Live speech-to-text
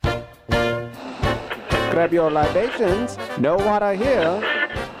Grab your libations. No water here.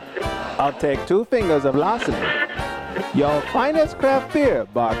 I'll take 2 fingers of Larceny. Your finest craft beer,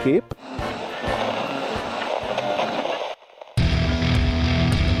 barkeep.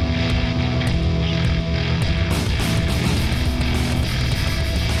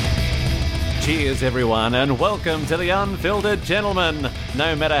 Cheers, everyone, and welcome to the Unfiltered Gentleman.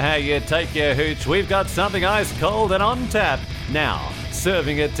 No matter how you take your hooch, we've got something ice cold and on tap. Now,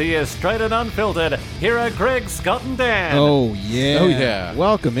 serving it to you straight and unfiltered, here are Greg, Scott, and Dan. Oh, yeah. Oh, yeah.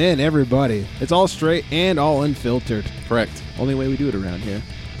 Welcome in, everybody. It's all straight and all unfiltered. Correct. Only way we do it around here.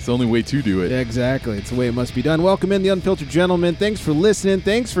 It's the only way to do it. Yeah, exactly. It's the way it must be done. Welcome in, the Unfiltered Gentleman. Thanks for listening.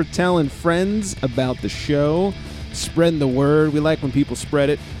 Thanks for telling friends about the show. Spreading the word. We like when people spread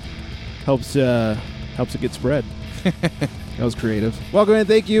it. Helps it get spread. That was creative. Welcome in.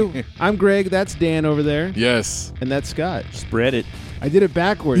 Thank you. I'm Greg. That's Dan over there. Yes. And that's Scott. Spread it. I did it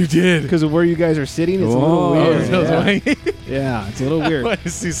backwards. You did. Because of where you guys are sitting. It's a little weird. Yeah, it's a little I weird. wanted to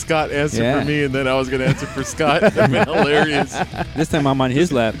see Scott answer Yeah. for me, and then I was going to answer for Scott. That'd been hilarious. This time I'm on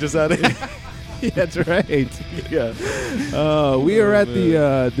his lap. Just out of That's right. yeah. We are at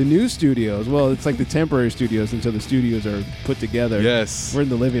the new studios. Well, it's like the temporary studios until the studios are put together. Yes. We're in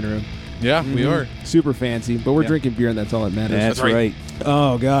the living room. Yeah, we are. Super fancy, but we're Yeah. drinking beer, and that's all that matters. That's right. right.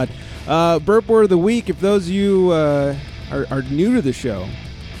 Oh, God. Burp word of the week. If those of you are new to the show,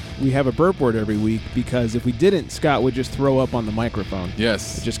 we have a burp word every week because if we didn't, Scott would just throw up on the microphone.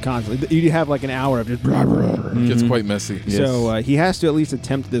 Yes. Just constantly. You'd have like an hour of just... It gets quite messy. Yes. So he has to at least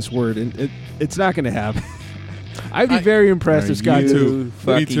attempt this word, and it's not going to happen. I'd be very impressed if Scott you too.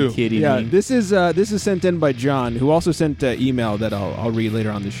 fucking too. kidding Yeah, me? this is sent in by John, who also sent email that I'll read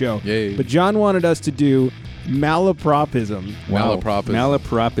later on the show. Yay. But John wanted us to do malapropism. Malapropism.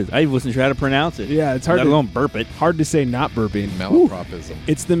 Malapropism. I wasn't sure how to pronounce it. Yeah, it's hard Let to alone burp it. hard to say not burping. Malapropism.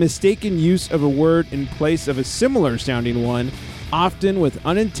 It's the mistaken use of a word in place of a similar sounding one, often with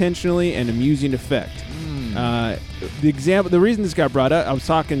unintentionally and amusing effect. The reason this got brought up, I was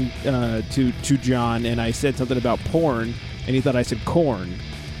talking to John, and I said something about porn, and he thought I said corn.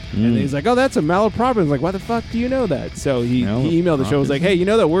 And he's like, "Oh, that's a malapropism." I was like, "Why the fuck do you know that?" So he emailed the show. Was like, "Hey, you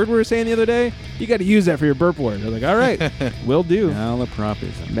know that word we were saying the other day? You got to use that for your burp word." I was like, "All right, will do."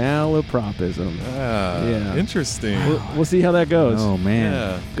 Malapropism. Malapropism. Yeah. Interesting. We'll see how that goes. Oh, man.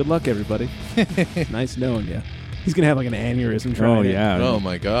 Yeah. Good luck, everybody. Nice knowing you. He's gonna have like an aneurysm trying. Oh, to- yeah. Oh,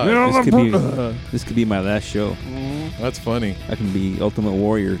 my God. This could be my last show. That's funny. I can be Ultimate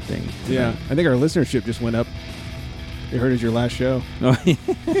Warrior thing. Yeah, I think our listenership just went up. They heard it's your last show.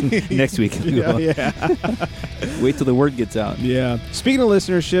 Next week. Yeah. Wait till the word gets out. Yeah. Speaking of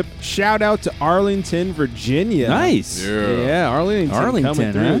listenership, shout out to Arlington, Virginia. Nice. Yeah, Arlington coming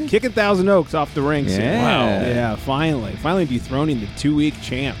Arlington, through. huh? Kicking Thousand Oaks off the ranks. here. Yeah. Wow. Yeah, finally dethroning the 2-week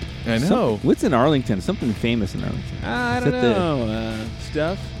champ. I know. What's in Arlington? Something famous in Arlington. I Is don't that the- know.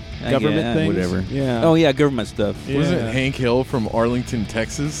 Stuff. Government things. Whatever. Yeah. Oh, yeah, government stuff. Yeah. Was it Hank Hill from Arlington,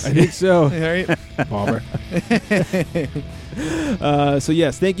 Texas? I think so. Right? Palmer. So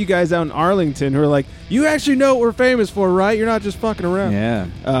yes, thank you guys out in Arlington who are like, you actually know what we're famous for, right? You're not just fucking around. Yeah.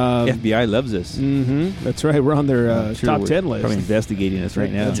 FBI loves us. Mm-hmm. That's right. We're on their I'm sure top we're 10 list. Probably investigating us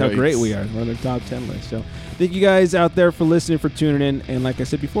right now. That's how Yikes. great we are. We're on their top 10 list. So thank you guys out there for listening, for tuning in. And like I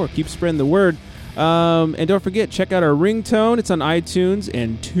said before, keep spreading the word. And don't forget, check out our ringtone. It's on iTunes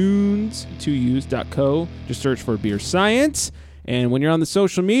and tunes2use.co. Just search for Beer Science. And when you're on the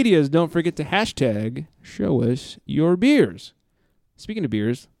social medias, don't forget to hashtag show us your beers. Speaking of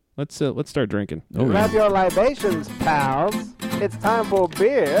beers, let's start drinking. Oh, Grab yeah. your libations, pals. It's time for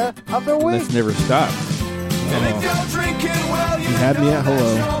beer of the week. Let's never stop. You had me at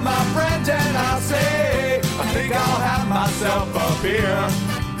hello.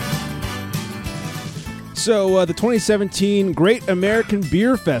 So the 2017 Great American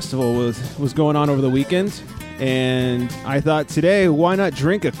Beer Festival was going on over the weekend, and I thought today, why not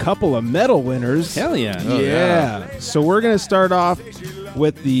drink a couple of medal winners? Hell yeah. Oh, yeah. So we're going to start off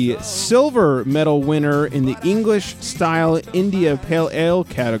with the silver medal winner in the English style India Pale Ale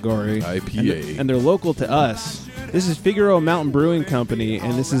category. IPA. And they're local to us. This is Figueroa Mountain Brewing Company,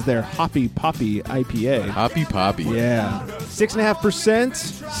 and this is their Hoppy Poppy IPA. Hoppy Poppy. Yeah. 6.5%,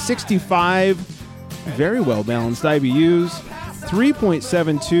 65, very well balanced IBUs,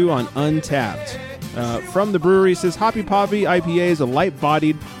 3.72 on Untapped. From the brewery, it says Hoppy Poppy IPA is a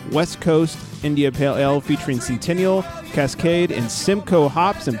light-bodied West Coast India Pale Ale featuring Centennial, Cascade, and Simcoe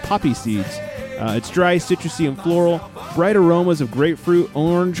hops and poppy seeds. It's dry, citrusy, and floral. Bright aromas of grapefruit,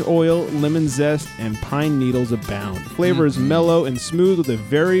 orange oil, lemon zest, and pine needles abound. Flavor is mellow and smooth with a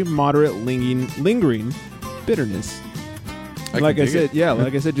very moderate lingering bitterness. Like I dig said, it.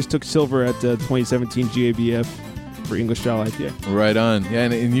 like I said, just took silver at 2017 GABF for English style IPA. Right on. Yeah,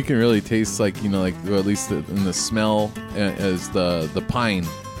 and you can really taste well, at least in the smell as the pine.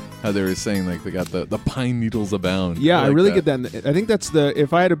 How they were saying they got the pine needles abound. Yeah, I like really get that. I think that's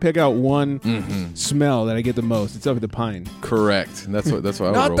if I had to pick out one smell that I get the most, it's of the pine. Correct. And that's what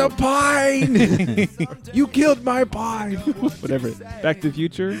I Not would the roll. pine. You killed my pine. Whatever. Back to the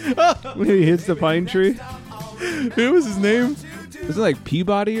Future. When he hits the pine tree. What was his name? Was it like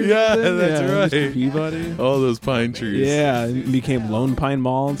Peabody or Yeah, something? that's right. Mr. Peabody. All those pine trees. Yeah, it became Lone Pine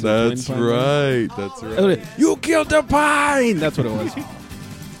Mall. instead of That's Twin Pine Mall. right. That's right. You killed the pine. That's what it was.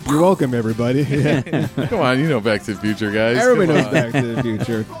 You're welcome, everybody. Yeah. Come on, you know Back to the Future, guys. Everybody Come knows on. Back to the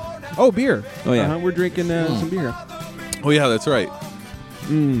Future. Oh, beer. Oh, yeah. We're drinking some beer. Oh yeah, that's right.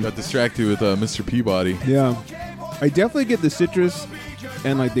 Got distracted with Mr. Peabody. Yeah. I definitely get the citrus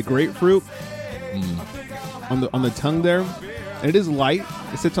and like the grapefruit on the tongue there. And it is light.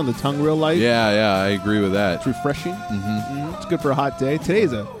 It sits on the tongue real light. Yeah, I agree with that. It's refreshing. Mm-hmm. It's good for a hot day. Today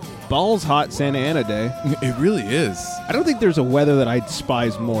is a balls hot Santa Ana day. It really is. I don't think there's a weather that I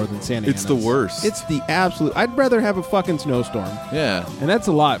despise more than Santa Ana. It's the worst. It's the absolute. I'd rather have a fucking snowstorm. Yeah. And that's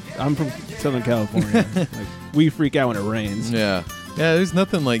a lot. I'm from Southern California. Like, we freak out when it rains. Yeah. Yeah, there's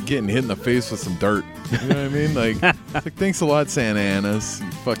nothing like getting hit in the face with some dirt. You know what I mean? Like thanks a lot, Santa Ana's.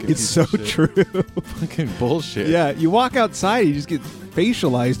 You fucking It's piece so of shit. true. Fucking bullshit. Yeah, you walk outside, you just get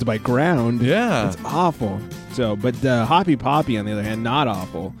facialized by ground. Yeah. It's awful. So, but Hoppy Poppy, on the other hand, not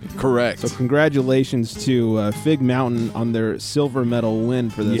awful. Correct. So, congratulations to Fig Mountain on their silver medal win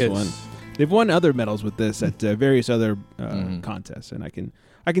for this one. They've won other medals with this at various other contests, and I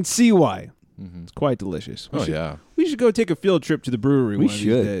can see why. It's quite delicious. We should go take a field trip to the brewery. We one of these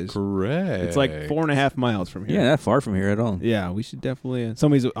should. days. Correct. It's like 4.5 miles from here. Yeah, not far from here at all. Yeah, we should definitely.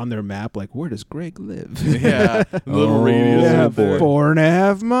 Somebody's on their map, like, where does Greg live? Yeah. Little radius. Yeah, right there.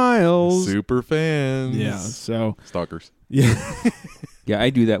 4.5 miles. Super fans. Yeah, so Stalkers. yeah, Yeah,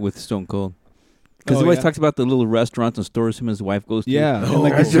 I do that with Stone Cold. Because Oh, he always yeah? talks about the little restaurants and stores him and his wife goes to. yeah, Oh, and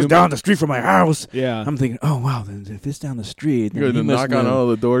like it's the just down the street from my house. Yeah, I'm thinking, oh, wow, then if it's down the street, You're then going he to must knock on know. all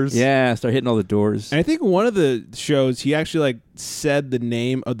the doors? Yeah, start hitting all the doors. and I think one of the shows he actually like said the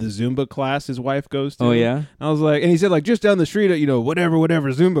name of the Zumba class his wife goes to. Oh, yeah? And I was like, and he said like just down the street, whatever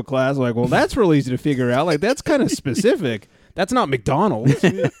Zumba class. I'm like, well, that's real easy to figure out. Like that's kind of specific. That's not McDonald's,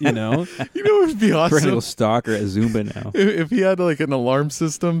 You know what would be awesome? Perennial stalker at Zumba now. If he had like an alarm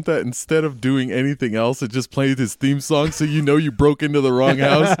system that instead of doing anything else, it just played his theme song, so you broke into the wrong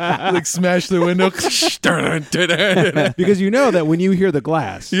house, like smash the window. because you know that when you hear the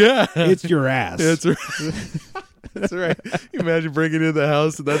glass, Yeah, it's your ass. that's right. That's right. You imagine breaking into the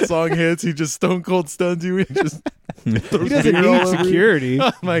house and that song hits. He just stone cold stuns you. He just He doesn't beer all need over you. security.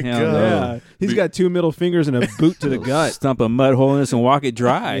 Oh my Hell god! no. Yeah, he's got 2 middle fingers and a boot to the gut. Stump a mud hole in us and walk it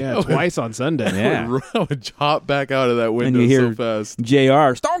dry. Yeah, twice on Sunday. Yeah. I would hop back out of that window you hear so fast.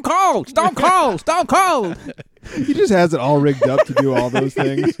 JR, Stone Cold, Stone Cold, Stone Cold. He just has it all rigged up to do all those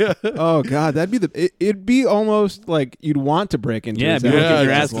things. Oh God, that'd be it'd be almost like you'd want to break into. Yeah, his be house. getting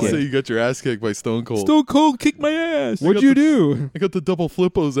your just ass to kicked. say you got your ass kicked by Stone Cold. Stone Cold kicked my ass. What'd you do? I got the double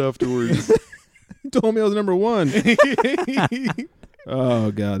flippos afterwards. You told me I was number 1. Oh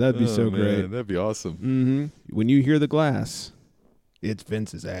God, that'd be so Oh, man, great. That'd be awesome. Mm-hmm. When you hear the glass, it's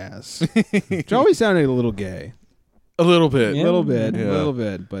Vince's ass. Which always sounded a little gay. A little bit. Yeah. A little bit, Yeah. a little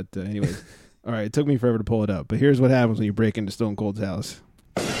bit. But anyways, all right. It took me forever to pull it up, but here's what happens when you break into Stone Cold's house.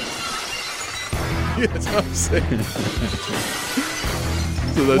 Yeah, that's what I'm saying.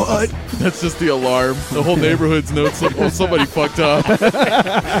 So that's just the alarm. The whole neighborhood's knows somebody fucked up.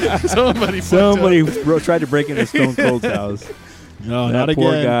 Somebody tried to break into Stone Cold's house. No, That not poor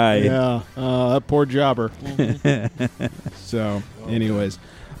again. guy. Yeah, that poor jobber. So, anyways,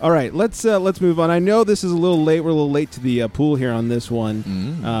 all right. Let's move on. I know this is a little late. We're a little late to the pool here on this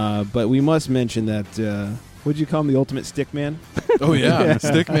one, but we must mention that. What'd you call him? The ultimate stick man? Oh yeah,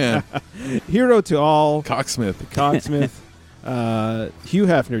 Stickman, Hero to all. Cocksmith. Cocksmith. Hugh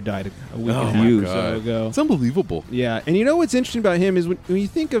Hefner died a week and a half or so ago. It's unbelievable. Yeah, and you know what's interesting about him is when you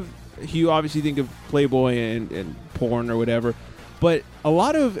think of Hugh, obviously you think of Playboy and porn or whatever, but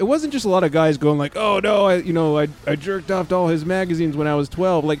it wasn't just a lot of guys going like, oh no, I jerked off to all his magazines when I was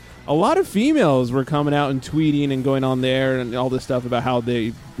 12. Like a lot of females were coming out and tweeting and going on there and all this stuff about how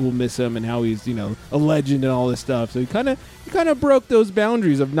they will miss him and how he's a legend and all this stuff. So he kind of broke those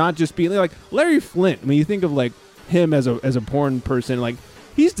boundaries of not just being like Larry Flint. I mean, you think of like him as a porn person, like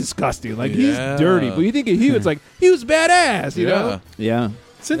he's disgusting, like he's dirty. But you think of Hugh, it's like he was badass, you know? Yeah.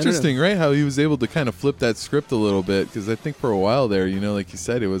 It's interesting, right? How he was able to kind of flip that script a little bit, because I think for a while there, like you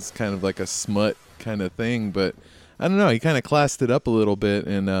said, it was kind of like a smut kind of thing. But I don't know. He kind of classed it up a little bit,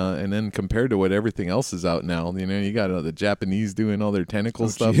 and then compared to what everything else is out now, you got the Japanese doing all their tentacle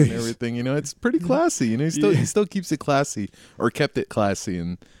stuff and everything. It's pretty classy. He still keeps it classy, or kept it classy,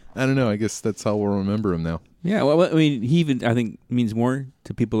 and I don't know. I guess that's how we'll remember him now. Yeah, well, I mean, he even, I think, means more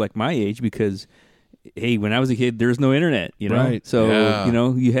to people like my age because, hey, when I was a kid, there was no internet, Right. So,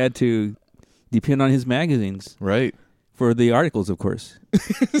 you had to depend on his magazines. Right. For the articles, of course.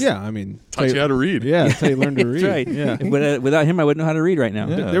 Yeah, I mean... Taught you how to read. Yeah, that's how you learn to read. That's right. Yeah. Without him, I wouldn't know how to read right now.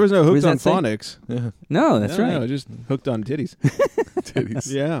 Yeah. There was no hooked on that say? phonics. Yeah. No, that's right. No, just hooked on titties.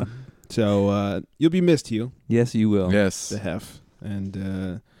 Titties. Yeah. So you'll be missed, Hugh. Yes, you will. Yes. The hef.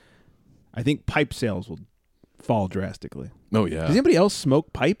 And I think pipe sales will fall drastically. Oh, yeah. Does anybody else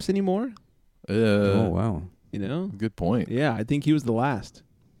smoke pipes anymore? Oh, wow. Good point. Yeah, I think he was the last.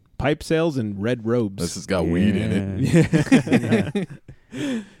 Pipe sales and red robes. This has got weed in it.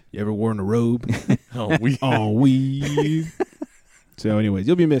 Yeah. You ever worn a robe? Oh, weed. Oh, weed. So anyways,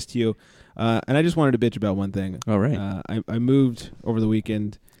 you'll be missed, Hugh. And I just wanted to bitch about one thing. All right. I moved over the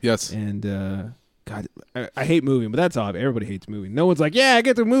weekend. Yes. And God, I hate moving, but that's all. Everybody hates moving. No one's like, yeah, I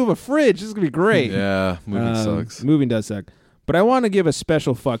get to move a fridge. This is going to be great. Yeah, moving sucks. Moving does suck. But I want to give a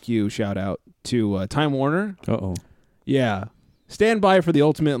special fuck you shout out to Time Warner. Uh-oh. Yeah. Stand by for the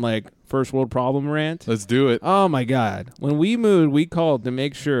ultimate, first world problem rant. Let's do it. Oh, my God. When we moved, we called to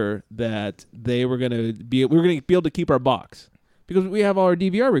make sure that we were going to be able to keep our box. Because we have all our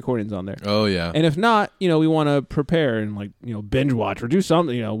DVR recordings on there. Oh, yeah. And if not, we want to prepare and, binge watch or do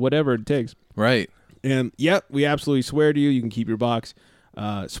something, whatever it takes. Right. And, yep, we absolutely swear to you, you can keep your box.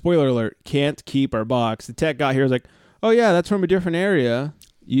 Spoiler alert, can't keep our box. The tech got here was like, oh, yeah, that's from a different area.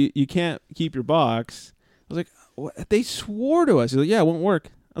 You can't keep your box. I was like, what? They swore to us. He's like, yeah, it won't work.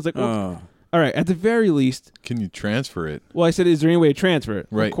 I was like, well, all right, at the very least. Can you transfer it? Well, I said, is there any way to transfer it?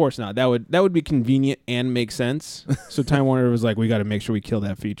 Right. Of course not. That would be convenient and make sense. So Time Warner was like, we got to make sure we kill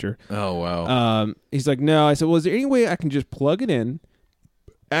that feature. Oh, wow. He's like, no. I said, well, is there any way I can just plug it in,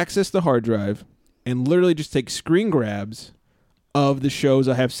 access the hard drive, and literally just take screen grabs of the shows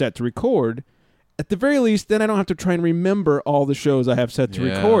I have set to record? At the very least, then I don't have to try and remember all the shows I have set to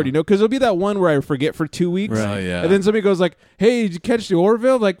record, because there'll be that one where I forget for 2 weeks. Right. Oh, yeah. And then somebody goes like, hey, did you catch the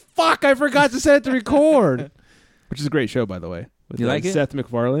Orville? I'm like, fuck, I forgot to set it to record. Which is a great show, by the way. With, you like it? Seth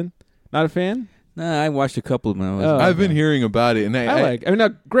MacFarlane. Not a fan? Nah, I watched a couple of them. I've been hearing about it, and I mean,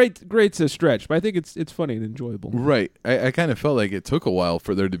 not great's a stretch, but I think it's funny and enjoyable. Right. I kind of felt like it took a while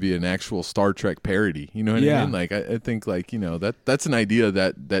for there to be an actual Star Trek parody. You know what I mean? I think that's an idea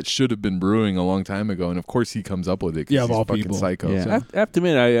that should have been brewing a long time ago, and of course he comes up with it. Yeah, he's of all fucking people. Psycho. Yeah. So. I have to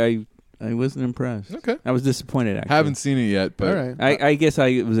admit, I wasn't impressed. Okay. I was disappointed, actually. Haven't seen it yet, but All right. I guess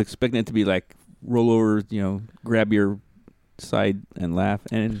I was expecting it to be like roll over, grab your side and laugh.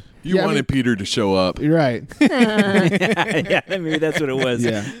 And you wanted Peter to show up. You're right. yeah, maybe that's what it was.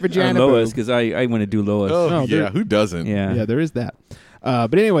 Yeah. Vagina Lois, because I want to do Lois. Oh, No, yeah. Who doesn't? Yeah. Yeah, there is that.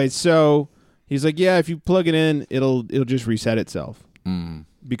 But anyway, so he's like, yeah, if you plug it in, it'll just reset itself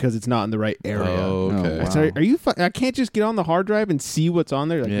because it's not in the right area. Oh, okay. Oh, I wow. said, are you? I can't just get on the hard drive and see what's on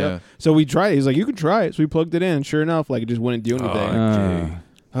there. Like, Yeah. no. So we tried it. He's like, you can try it. So we plugged it in. And sure enough, it just wouldn't do anything.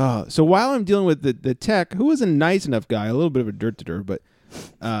 So while I'm dealing with the tech, who was a nice enough guy, a little bit of a dirt to dirt, but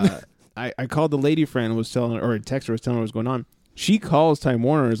I called the lady friend, was telling her, or a texter was telling her what's going on. She calls Time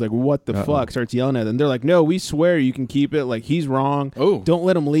Warner and is like, what the fuck? Starts yelling at them. They're like, no, we swear you can keep it. He's wrong. Oh. Don't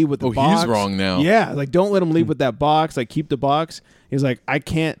let him leave with the box. He's wrong now. Yeah, don't let him leave with that box. Keep the box. He's like, I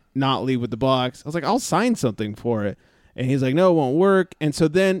can't not leave with the box. I was like, I'll sign something for it. And he's like, no, it won't work. And so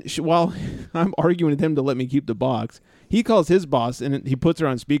then while I'm arguing with him to let me keep the box, he calls his boss and he puts her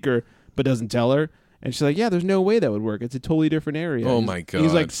on speaker but doesn't tell her. And she's like, yeah, there's no way that would work. It's a totally different area. Oh, my God.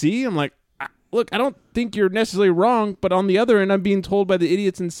 He's like, see? I'm like, look, I don't think you're necessarily wrong, but on the other end, I'm being told by the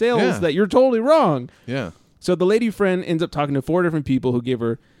idiots in sales that you're totally wrong. Yeah. So the lady friend ends up talking to 4 different people who give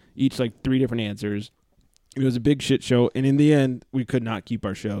her each 3 different answers. It was a big shit show, and in the end, we could not keep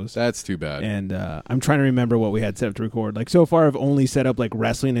our shows. That's too bad. And I'm trying to remember what we had set up to record. So far, I've only set up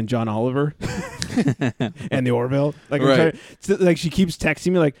wrestling and John Oliver and the Orville. Right. She keeps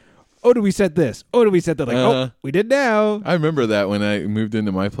texting me oh, did we set this? Oh, did we set that? Oh, we did now. I remember that when I moved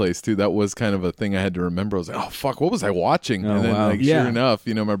into my place too. That was kind of a thing I had to remember. I was like, oh fuck, what was I watching? Oh, and then wow. Yeah. sure enough,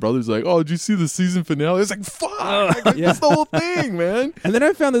 my brother's like, oh, did you see the season finale? It's like, fuck, that's the whole thing, man. And then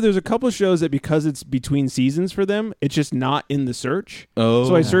I found that there's a couple of shows that because it's between seasons for them, it's just not in the search. Oh.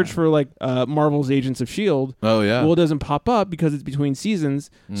 So I searched for Marvel's Agents of S.H.I.E.L.D. Oh yeah. Well, it doesn't pop up because it's between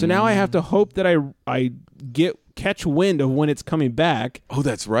seasons. So now I have to hope that I catch wind of when it's coming back. Oh,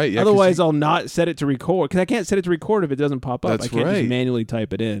 that's right. Yeah, Otherwise, I'll not set it to record because I can't set it to record if it doesn't pop up. That's I can't right. just manually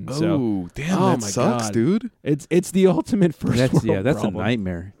type it in. Oh, So, damn, oh that my sucks, God. dude. It's the ultimate first world That's problem. a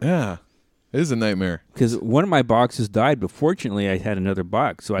nightmare. Yeah, it is a nightmare. Because one of my boxes died, but fortunately I had another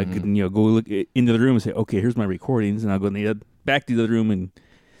box, so I could go look into the room and say, okay, here's my recordings, and I'll go back to the other room and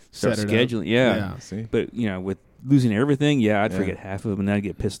start Set it up. scheduling. Yeah. See? But with losing everything, I'd forget half of them, and I'd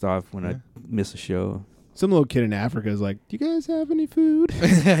get pissed off when I miss a show. Some little kid in Africa is like, "Do you guys have any food?"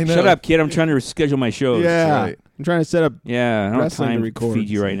 I know. Shut up, kid! I'm trying to schedule my shows. Yeah, right. I'm trying to set up. Yeah, I don't have Wrestling to time to record. feed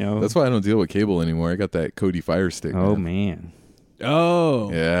you right now. That's why I don't deal with cable anymore. I got that Kodi Fire Stick. Oh man.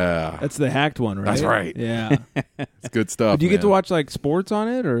 Oh, Yeah. that's the hacked one, right? That's right. Yeah. It's good stuff. Do you get to man. watch like sports on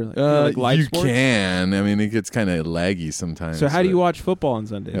it or like live you sports? can. I mean, it gets kind of laggy sometimes. So how do you but watch football on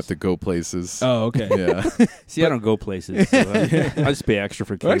Sundays? You have to go places. Oh, okay. Yeah. See, I don't go places. So I just pay extra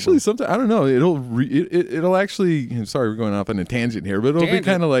for cable. Well, actually, sometimes I don't know. It'll actually. I'm sorry, we're going off on a tangent here, but it'll be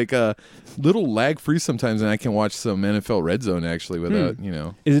kind of like a little lag free sometimes, and I can watch some NFL Red Zone actually without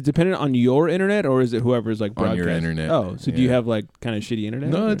Is it dependent on your internet or is it whoever's like On broadcast? your internet. Oh, so do you Yeah. have like kind of shitty internet?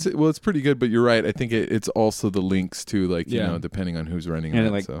 No, or? it's pretty good, but you're right. I think it's also the links to like you Yeah. know depending on who's running and it.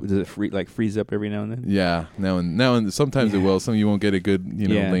 it like So. does it freeze up every now and then? Yeah, now and sometimes it will. Some you won't get a good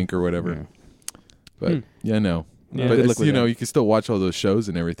Yeah. link or whatever. Yeah. But no. Yeah, But good it's, luck with you know that. you can still watch all those shows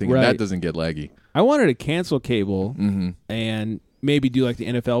and everything, and Right. that doesn't get laggy. I wanted to cancel cable Mm-hmm. and maybe do like the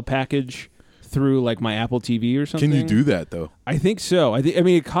NFL package through like my Apple TV or something. Can you do that though? I think so. I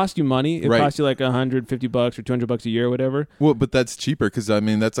mean, it costs you money. It Right. costs you like $150 or $200 a year or whatever. Well, but that's cheaper because I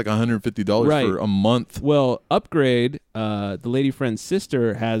mean that's like $150 Right. for a month. Well, Upgrade, the lady friend's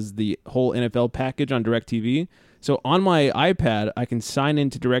sister has the whole NFL package on DirecTV. So on my iPad, I can sign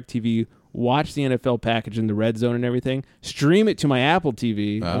into DirecTV, watch the NFL package in the red zone and everything, stream it to my Apple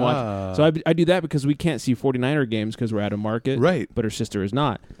TV. And Ah. watch. So I do that because we can't see 49er games because we're out of market. Right. But her sister is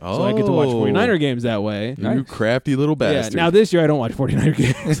not. So I get to watch Oh. 49er games that way. You crafty little Yeah. bastard. Now this year I don't watch 49er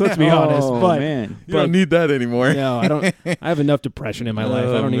games. Let's be honest. Oh But man. you don't need that anymore. no, I don't. I have enough depression in my life. I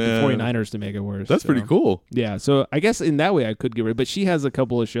Oh, don't need man. the 49ers to make it worse. That's so. pretty cool. Yeah, so I guess in that way I could get rid. But she has a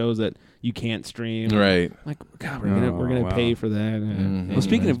couple of shows that you can't stream. Right. Like, God, we're gonna wow. pay for that. Mhm. Well,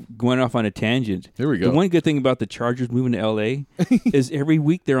 speaking of going off on a tangent, Here we go. The one good thing about the Chargers moving to LA is every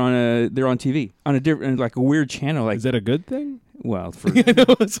week they're on TV on a different like a weird channel. Like is that a good thing? well, for I know,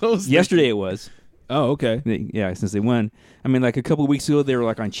 it's so yesterday it was. Oh, okay. Yeah, since they won. I mean, like a couple of weeks ago they were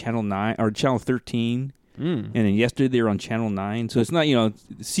like on Channel 9 or Channel 13. And then yesterday they were on Channel 9. So it's not,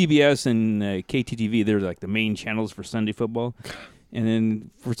 CBS and KTTV, they're like the main channels for Sunday football. And then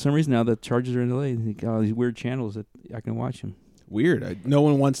for some reason now the Chargers are in LA. They got all these weird channels that I can watch them. Weird. No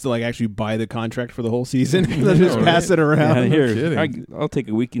one wants to like actually buy the contract for the whole season. They'll just pass it around. Yeah, here, kidding. I'll take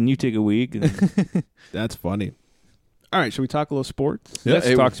a week and you take a week. And That's funny. All right, should we talk a little sports? Let's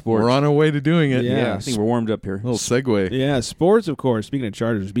talk sports. We're on our way to doing it. Yeah. I think we're warmed up here. Little segue. Yeah, sports, of course. Speaking of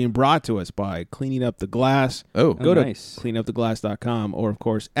Chargers, being brought to us by Cleaning Up the Glass. Oh, Go nice. to cleanuptheglass.com or, of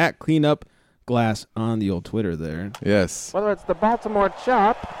course, at cleanupglass on the old Twitter there. yes. Whether it's the Baltimore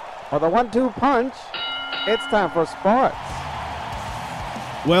Chop or the 1-2 punch, it's time for sports.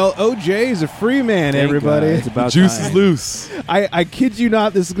 Well, OJ is a free man, Thank everybody. God. It's about Juice time. is loose. I kid you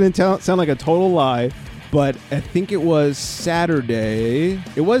not, this is going to sound like a total lie, but I think it was Saturday.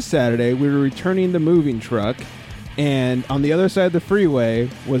 It was Saturday. We were returning the moving truck, and on the other side of the freeway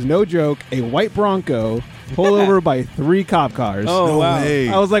was, no joke, a white Bronco pulled over by 3 cop cars. Oh, No wow. way.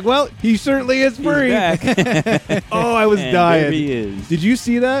 I was like, well, he certainly is He's free. back. Oh, I was And dying. there he is. Did you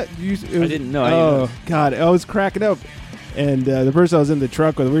see that? I didn't know. I Oh, didn't know. God. I was cracking up. And the person I was in the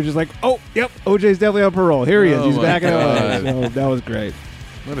truck with, we were just like, oh, yep, OJ's definitely on parole. Here he is. Oh, He's my back at God. LA. So that was great.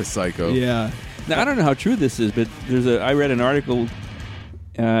 What a psycho. Yeah. Now, I don't know how true this is, but I read an article,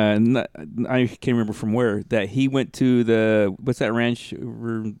 I can't remember from where, that he went to what's that ranch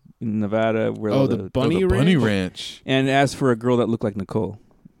over in Nevada? Where all Oh, the bunny the ranch? Bunny Ranch. and asked for a girl that looked like Nicole.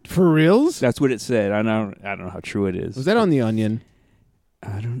 For reals? That's what it said. I don't know how true it is. Was that on The Onion?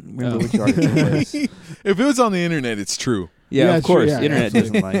 I don't remember which article it was. If it was on the internet, it's true. Yeah, Yeah, of course. sure, yeah, Internet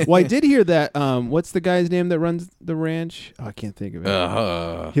absolutely. doesn't lie. Well, I did hear that. What's the guy's name that runs the ranch? Oh, I can't think of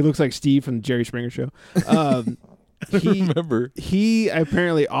it. He looks like Steve from the Jerry Springer Show. He Remember he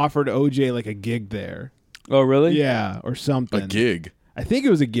apparently offered OJ like a gig there. Oh, really? Yeah, or something. a gig? I think it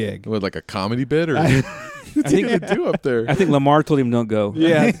was a gig. What, like a comedy bit or? I think you do up there? I think Lamar told him don't go.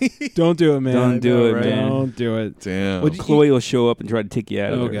 Yeah, don't do it, man. Don't do it, right? man. Don't do it. Damn. Would you- Chloe will show up and try to take you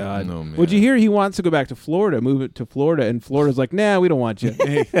out of Oh there. God! No, man. Would you hear he wants to go back to Florida, move it to Florida, and Florida's like, nah, we don't want you.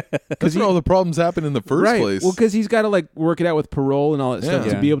 That's where all the problems happen in the first right. place. Well, because he's got to like work it out with parole and all that stuff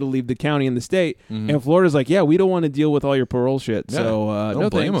Yeah. to be able to leave the county and the state. Mhm. And Florida's like, yeah, we don't want to deal with all your parole shit. Yeah. So Don't no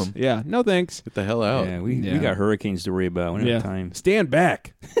blame thanks. him. Yeah, no thanks. Get the hell out. Yeah, we Yeah. got hurricanes to worry about. We don't have time. Stand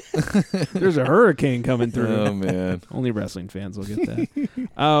back. There's a hurricane coming through. Oh man. Only wrestling fans will get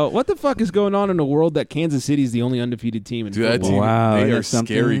that. What the fuck is going on in a world that Kansas City is the only undefeated team in Dude, that football? team, Wow, they isn't are that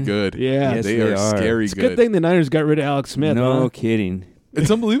something? scary good. Yeah. Yes, they they are are. scary It's a good thing the Niners got rid of Alex Smith. No huh? kidding.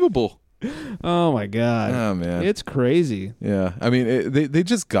 It's unbelievable. Oh my god. Oh man. It's crazy. Yeah, I mean, they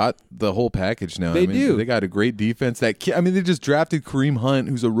just got the whole package now. They I mean, do. They got a great defense. They just drafted Kareem Hunt,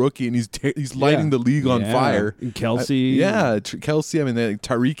 who's a rookie, and he's lighting the league on Yeah. fire. And Kelsey. Yeah, Kelsey. I mean,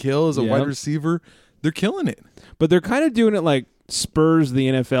 Tyreek Hill is a Yep. wide receiver. They're killing it. But they're kind of doing it like Spurs the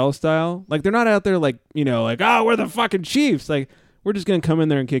NFL style. Like they're not out there like, like, oh, we're the fucking Chiefs. Like we're just going to come in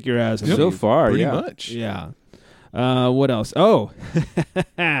there and kick your ass. and So leave. far, Pretty yeah. much. Yeah. What else? Oh.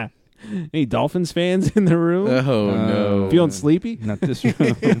 Any Dolphins fans in the room? Oh no. Feeling sleepy? Not this room.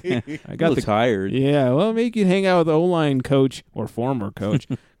 I got the tired. Yeah, well, maybe you can hang out with the O-line coach or former coach,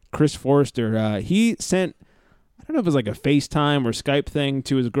 Chris Forster. He sent, I don't know if it was like a FaceTime or Skype thing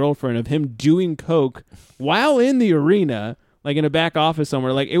to his girlfriend of him doing coke while in the arena, like in a back office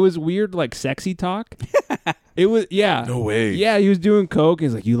somewhere. Like it was weird, like sexy talk. It was, yeah. No way. Yeah, he was doing coke.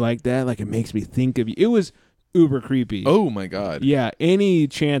 He's like, you like that? Like it makes me think of you. It was uber creepy. Oh my god. Yeah, any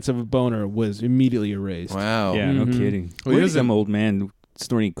chance of a boner was immediately erased. Wow. Yeah, no Mhm. kidding. Well, he Where's doesn't- some old man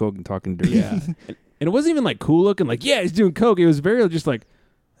snorting coke and talking dirty? Yeah. And it wasn't even like cool looking, like, yeah, he's doing coke. It was very just like,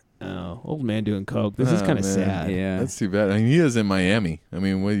 oh, old man doing coke. This is Oh, kind of man. sad. Yeah. That's too bad. I mean, he is in Miami. I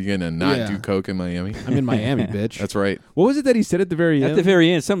mean, what are you gonna not Yeah. do coke in Miami? I'm in Miami, bitch. That's right. What was it that he said at the very end? At the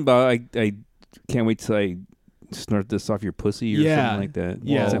very end, something about I can't wait till I snort this off your pussy or Yeah. something like that.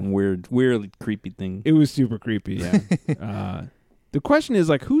 Yeah. Something weird, creepy thing. It was super creepy. Yeah. The question is,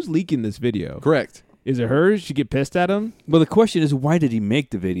 like, who's leaking this video? Correct. Is it her? Did she get pissed at him? Well, the question is, why did he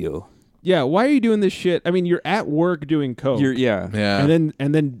make the video? Yeah. Why are you doing this shit? I mean, you're at work doing coke. Yeah. Yeah.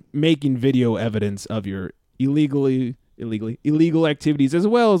 and then making video evidence of your illegal activities as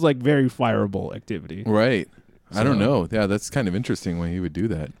well as like very fireable activity. Right. I don't So- know. Yeah, that's kind of interesting why he would do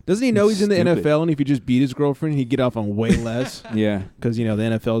that. Doesn't he know he's in the Stupid. NFL and if he just beat his girlfriend, he'd get off on way less Yeah. because the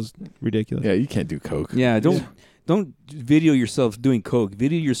NFL's ridiculous. Yeah, you can't do coke. Yeah. Don't video yourself doing coke.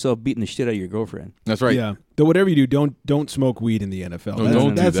 Video yourself beating the shit out of your girlfriend. That's right. Yeah. Though whatever you do, don't smoke weed in the NFL. No, that's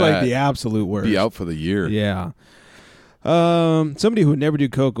don't do that's that. like the absolute worst. Be out for the year. Yeah. Somebody who would never do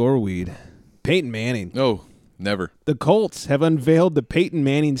coke or weed. Peyton Manning. Oh, never. The Colts have unveiled the Peyton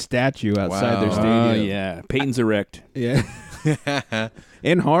Manning statue outside their Wow. stadium. Yeah. Peyton's erect. Yeah.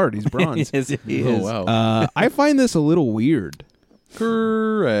 And hard. He's bronze. Yes, he Oh is. wow. I find this a little weird.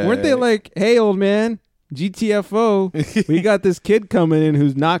 Correct. Weren't they like, hey, old man, GTFO, we got this kid coming in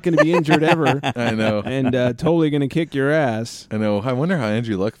who's not going to be injured ever I know. and totally going to kick your ass? I know. I wonder how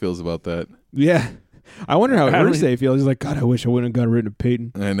Andrew Luck feels about that. Yeah. I wonder how I don't Irsay feels. He's like, God, I wish I wouldn't have got rid of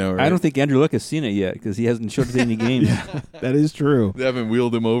Peyton. I know. Right? I don't think Andrew Luck has seen it yet because he hasn't showed up to any games. That is true. They haven't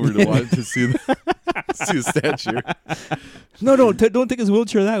wheeled him over to watch to see the stand statue. No, don't take his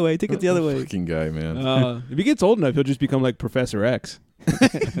wheelchair that way. Take it the other way. Fucking guy, man. If he gets old enough, he'll just become like Professor X.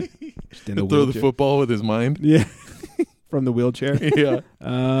 Just in the He'll throw the wheelchair. football with his mind. Yeah. From the wheelchair. Yeah.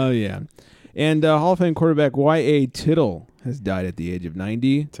 Yeah. And Hall of Fame quarterback Y.A. Tittle has died at the age of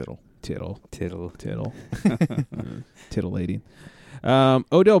 90. Tittle. Tittle. Tittle. Titillating.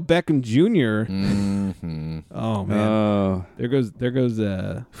 Odell Beckham Jr. Mm-hmm. Oh man, Oh. there goes.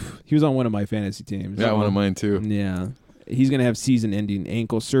 He was on one of my fantasy teams. Yeah, one of mine too. Yeah, he's gonna have season-ending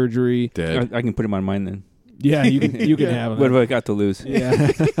ankle surgery. Dead. I can put him on mine then. Yeah, you can have him. What have I got to lose?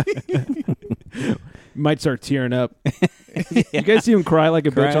 Yeah. Might start tearing up. You guys see him cry like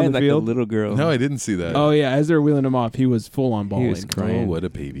a bitch on Crying the like field? a little girl. No, I didn't see that. Oh yeah, as they're wheeling him off, he was full on bawling. was crying. Oh, what a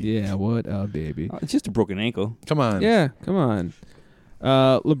baby. Yeah, what a baby. Oh, it's just a broken ankle. Come on. Yeah, come on.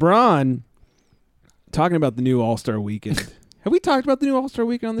 LeBron talking about the new All-Star Weekend. Have we talked about the new All-Star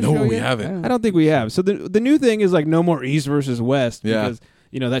Weekend on the No, show we yet? haven't. I don't think we have. So the new thing is like no more East versus West Yeah. because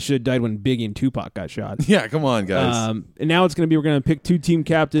that should have died when Biggie and Tupac got shot. Yeah, come on, guys. And now it's going to be we're going to pick two team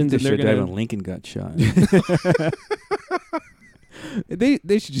captains They and they're should have going when Lincoln got shot. to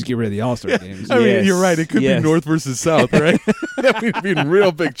they should just get rid of the All-Star games. I mean, Yes. you're right. It could Yes. be North versus South, right? That would be in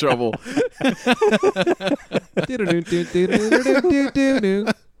real big trouble.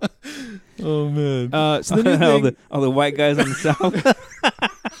 So all, the new thing, all the white guys on the south.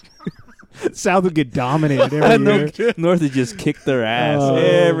 South would get dominated every year. North would just kick their ass Oh,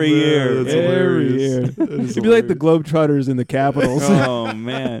 every man, year. that's Every year. hilarious. It'd be like the Globetrotters and the Capitals. Oh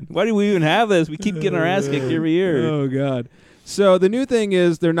man, why do we even have this? We keep getting our ass kicked every year. Oh God. So the new thing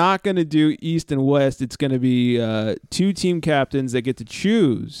is they're not going to do East and West. It's going to be 2 team captains that get to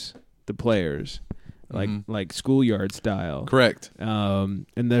choose the players, like schoolyard style. Correct. And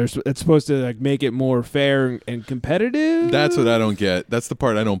it's supposed to like make it more fair and competitive. That's what I don't get. That's the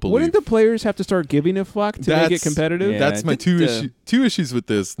part I don't believe. Wouldn't the players have to start giving a fuck to make it competitive? Yeah. That's my just, two issues with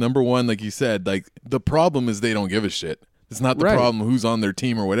this. Number one, like you said, like the problem is they don't give a shit. It's not the Right. problem who's on their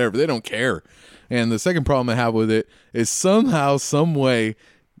team or whatever. They don't care. And the second problem I have with it is somehow, some way,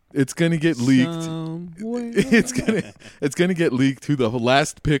 it's gonna get leaked. It's gonna get leaked who the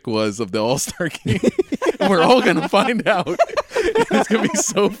last pick was of the All-Star game. And we're all gonna find out. It's gonna be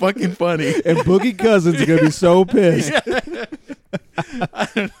so fucking funny. And Boogie Cousins is going to be so pissed. I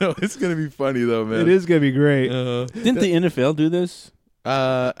don't know. It's gonna be funny though, man. It is going to be great. Didn't the NFL do this?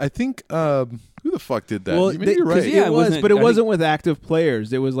 I think who the fuck did that? Well, You're right. Yeah, it it was, wasn't- but it I think- wasn't with active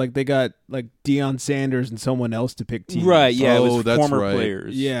players. It was like they got like Deion Sanders and someone else to pick teams. Right? Yeah, it Oh, was that's former right.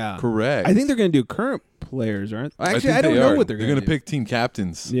 players. Yeah. Correct. I think they're going to do current players, aren't they? Actually, think I don't they know are. what they're going to do. pick team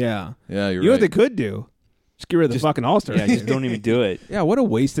captains. Yeah. Yeah, you're You know right. what they could do? Just get rid of the fucking All-Star. Yeah, just don't even do it. Yeah, what a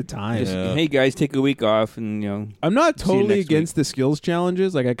waste of time. Just, Yeah. hey guys, take a week off, and I'm not See you totally next against the skills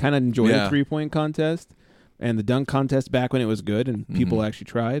challenges. Like I kind of enjoy Yeah. the 3-point contest and the dunk contest back when it was good and people actually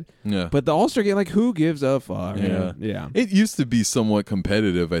tried. Yeah. But the All-Star game, like who gives a fuck? Yeah. Yeah. It used to be somewhat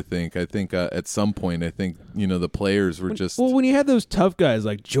competitive, I think. I think at some point, I think, the players were just... Well, when you had those tough guys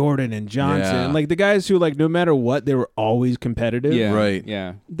like Jordan and Johnson, Yeah. like the guys who like no matter what they were always competitive. yeah, Right.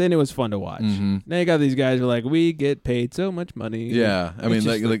 yeah. Then it was fun to watch. Now you got these guys who are like, we get paid so much money. yeah. I mean, It's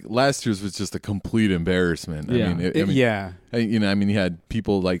just like last year's was just a complete embarrassment. Yeah. I mean, Yeah. you had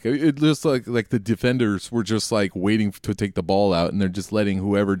people like... It just like the defenders were just like waiting to take the ball out, and they're just letting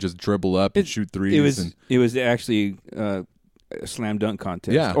whoever just dribble up and shoot threes. It was actually a slam dunk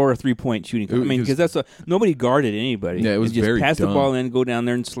contest, Yeah. or a 3-point shooting. It I mean, was- because nobody guarded anybody. Yeah, it was They just very pass the dumb. ball in, go down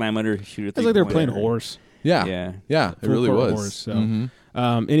there and slam it or shoot it. It's like they're playing horse. Yeah. Yeah. Yeah, it Full really court was. horse, so.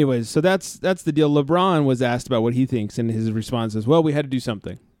 Mhm. Anyways, so that's the deal. LeBron was asked about what he thinks, and his response is, "Well, we had to do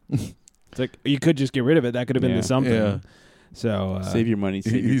something." It's like you could just get rid of it. That could have been Yeah. the something. Yeah. So Save your money.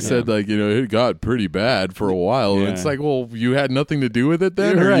 Save He your said, time. like, it got pretty bad for a while. Yeah. It's like, well, you had nothing to do with it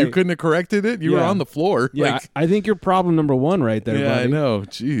then? You're Or you right. couldn't have corrected it? You were Yeah. on the floor. yeah, Like, I think you're problem number one right there, yeah, buddy. I know.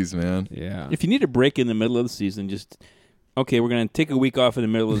 Jeez, man. Yeah. if you need a break in the middle of the season, just okay. We're gonna take a week off in the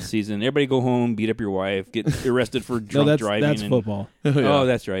middle of the season. Everybody go home, beat up your wife, get arrested for No, drunk driving. that's and- football. Oh,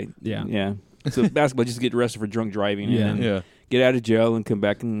 that's right. Yeah. yeah. So basketball, just get arrested for drunk driving, Yeah. and then Yeah. get out of jail and come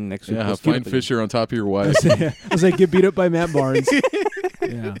back and next week. Yeah, let's find keep it. Fisher on top of your wife. I was like, get beat up by Matt Barnes.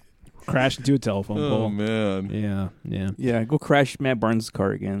 Yeah. Crash into a telephone Oh, pole. man. Yeah. Yeah. Yeah, go crash Matt Barnes'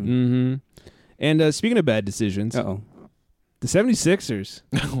 car again. Mm-hmm. And speaking of bad decisions, Uh-oh. the 76ers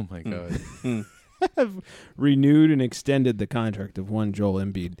Oh, my God. have renewed and extended the contract of one Joel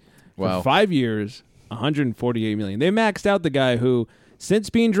Embiid Wow. for 5 years, $148 million. They maxed out the guy who, since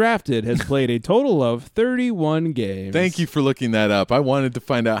being drafted, has played a total of 31 games. Thank you for looking that up. I wanted to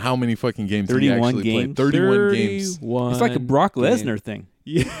find out how many fucking games he 31 actually games? played. 31 games. 31 It's like a Brock games. Lesnar thing.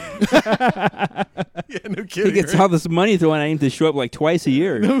 Yeah. Yeah, no He kidding. gets right? all this money thrown at him to show up like twice a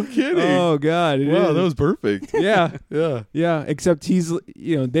year. No kidding. Oh, God. it wow, is. that was perfect. Yeah. Yeah. Yeah, except he's,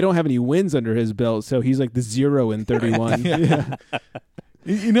 they don't have any wins under his belt, so he's like the 0 in 31. Yeah.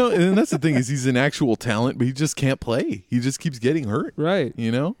 And that's the thing is he's an actual talent, but he just can't play. He just keeps getting hurt. Right.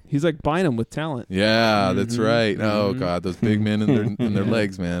 He's like Bynum with talent. Yeah, that's right. Oh God, those big men and their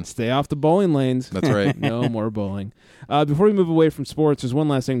legs, man. Stay off the bowling lanes. That's right. No more bowling. Before we move away from sports, there's one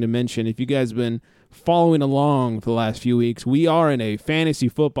last thing to mention. If you guys have been following along for the last few weeks, we are in a fantasy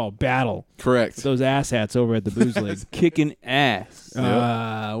football battle Correct. with those asshats over at the Booze League. Kicking ass.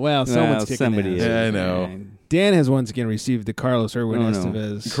 Well, someone's kicking somebody ass. is. Yeah, I know. Dan has once again received the Carlos Irwin Oh, no.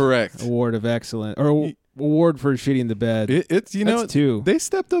 Estevez Correct. Award of Excellence, or award for shitting the bed. It's That's two. They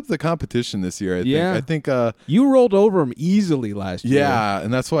stepped up the competition this year. Yeah. I think. You rolled over him easily last year. Yeah,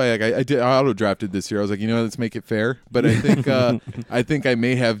 and that's why I auto drafted this year. I was like, let's make it fair. But I think I think I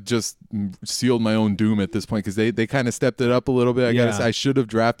may have just sealed my own doom at this point because they kind of stepped it up a little bit. I should have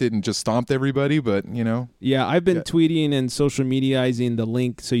drafted and just stomped everybody, but Yeah, I've been tweeting and social mediaizing the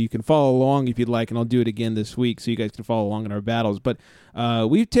link so you can follow along if you'd like, and I'll do it again this week so you guys can follow along in our battles. But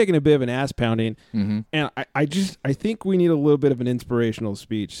we've taken a bit of an ass pounding, and I think we need a little bit of an inspirational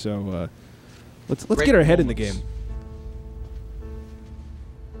speech. So let's get our head in the game.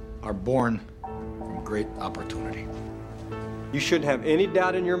 Are born from great opportunity. You shouldn't have any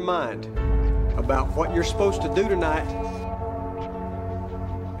doubt in your mind about what you're supposed to do tonight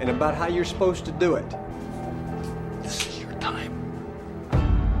and about how you're supposed to do it. This is your time.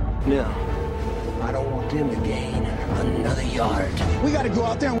 No. I don't want them to gain another yard. We got to go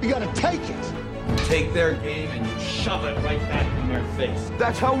out there and we got to take it. Take their game and you shove it right back in their face.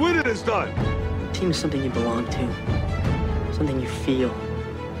 That's how winning is done. A team is something you belong to, something you feel,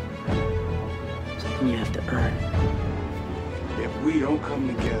 something you have to earn. If we don't come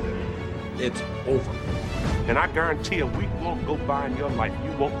together, It's over. And I guarantee a week won't go by in your life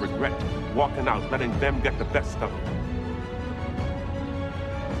you won't regret walking out, letting them get the best of it.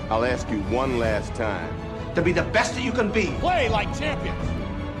 I'll ask you one last time. To be the best that you can be. Play like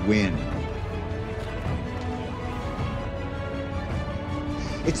champions. Win.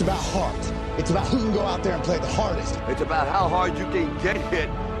 It's about heart. It's about who can go out there and play the hardest. It's about how hard you can get hit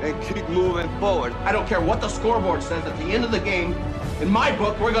and keep moving forward. I don't care what the scoreboard says at the end of the game. In my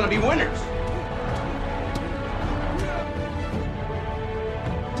book, we're going to be winners.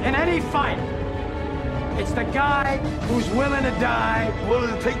 In any fight, it's the guy who's willing to die,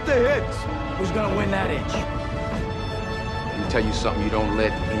 Willing to take the hits. who's going to win that inch. Let me tell you something, you don't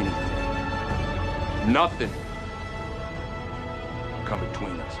let anything, Nothing come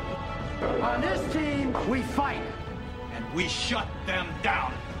between us. On this team, we fight. And we shut them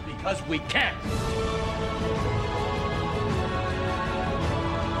down because we can.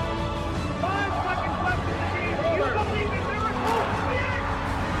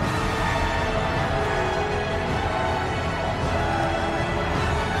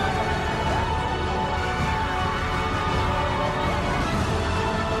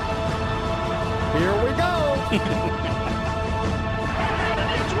 Here we go.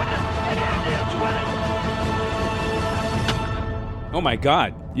 Oh my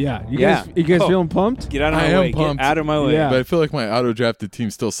God! Yeah, you Yeah. guys Oh. feeling pumped? Get out of I my am way! pumped. Get out of my way! Yeah. But I feel like my auto-drafted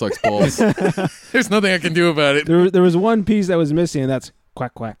team still sucks balls. There's nothing I can do about it. There was one piece that was missing, and that's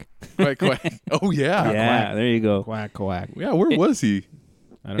quack quack Quack, quack. Oh, yeah. Yeah, there you go. quack quack. Yeah, where was he?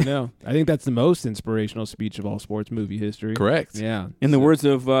 I don't know. I think that's the most inspirational speech of all sports movie history. Correct. Yeah. In the words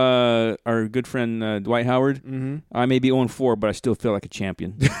of our good friend Dwight Howard, I may be 0-4, but I still feel like a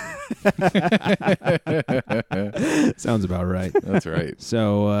champion. Sounds about right. That's right.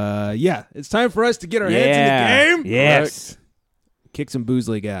 So, yeah, it's time for us to get our heads in the game. Yes. Kick some Booze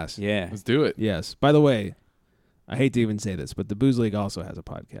League ass. Yeah. Let's do it. Yes. By the way, I hate to even say this, but the Booze League also has a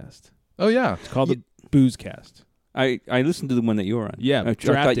podcast. Oh, yeah. It's called the Boozecast. I listened to the one that you were on. Yeah, I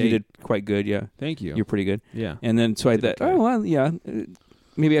Draft thought you Day. did quite good. Yeah. Thank you. You're pretty good. Yeah. And then so I Did thought, okay. oh well, yeah,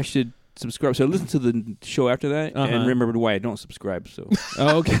 maybe I should subscribe. So I listened to the show after that and remembered why I don't subscribe. So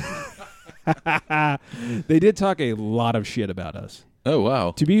Oh, okay. They did talk a lot of shit about us. Oh,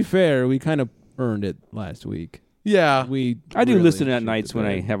 wow. To be fair, we kind of earned it last week. Yeah. I do really listen at shit nights the when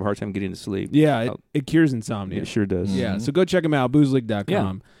I bed. have a hard time getting to sleep. Yeah, it cures insomnia. It sure does. Yeah, so go check them out,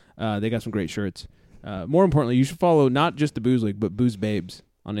 boozeleague.com. They got some great shirts. More importantly, you should follow not just the Booze League, but Booze Babes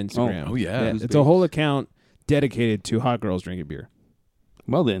on Instagram. Oh, yeah. Booze It's a whole account dedicated to hot girls drinking beer.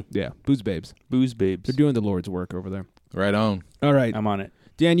 Well then, Yeah, Booze Babes. Booze Babes. They're doing the Lord's work over there. Right on. All right. I'm on it.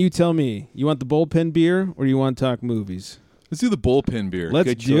 Dan, you tell me, you want the bullpen beer or do you want to talk movies? Let's do the bullpen beer. Let's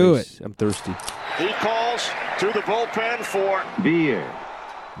Good do choice. it. I'm thirsty. He calls to the bullpen for beer.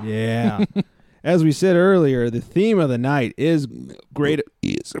 Yeah. As we said earlier, the theme of the night is great.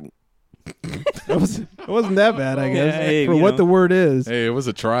 It wasn't that bad, I guess, hey, for you what know. the word is. Hey, it was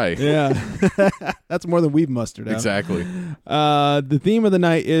a try. Yeah. That's more than we've mustered out. Exactly. The theme of the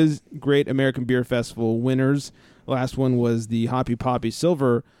night is Great American Beer Festival winners. Last one was the Hoppy Poppy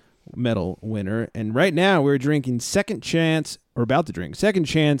Silver Medal winner. And right now we're drinking Second Chance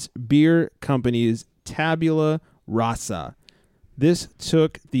Beer Company's Tabula Rasa. This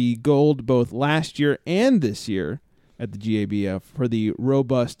took the gold both last year and this year at the GABF for the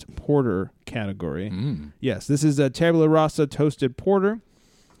Robust Porter category. Yes, this is a Tabula Rasa Toasted Porter.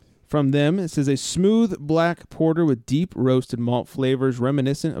 From them, it says a smooth black porter with deep roasted malt flavors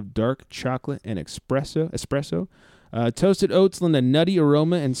reminiscent of dark chocolate and espresso. Toasted oats lend a nutty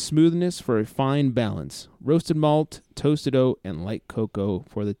aroma and smoothness for a fine balance. Roasted malt, toasted oat, and light cocoa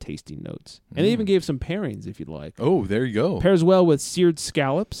for the tasty notes. And they even gave some pairings if you'd like. Oh, there you go. Pairs well with seared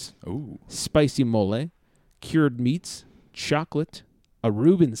scallops, Oh. spicy mole, cured meats, chocolate, a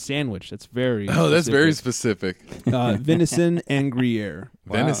Reuben sandwich. That's very That's very specific. venison and Gruyere.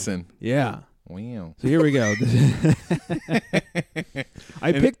 Venison. Yeah. Wow. So here we go.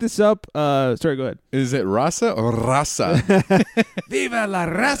 I picked this up. Sorry, go ahead. Is it Rasa or Rasa? Viva la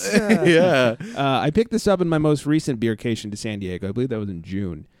raza! Yeah. I picked this up in my most recent beercation to San Diego. I believe that was in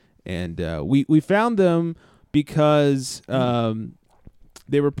June. And we found them because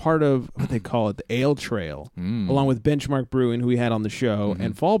they were part of what they call it, the Ale Trail, along with Benchmark Brewing, who we had on the show,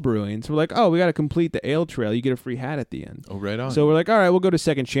 and Fall Brewing. So we're like, oh, we got to complete the Ale Trail. You get a free hat at the end. Oh, right on. So we're like, all right, we'll go to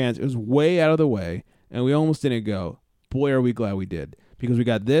Second Chance. It was way out of the way, and we almost didn't go. Boy, are we glad we did, because we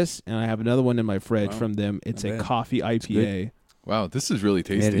got this, and I have another one in my fridge from them. It's a coffee IPA. Wow, this is really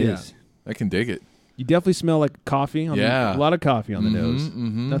tasty. It is. I can dig it. You definitely smell like coffee. A lot of coffee on the nose.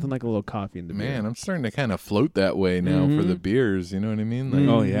 Nothing like a little coffee in the beer. Man, I'm starting to kind of float that way now for the beers. You know what I mean? Like,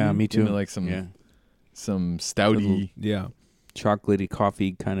 Oh yeah, me too. Like some stouty, chocolatey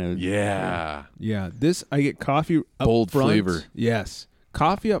coffee kind of. Yeah. This I get coffee up bold front. flavor. Yes,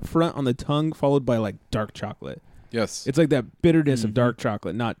 coffee up front on the tongue, followed by like dark chocolate. Yes, it's like that bitterness of dark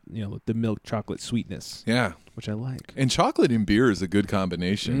chocolate, not the milk chocolate sweetness. Yeah, which I like. And chocolate and beer is a good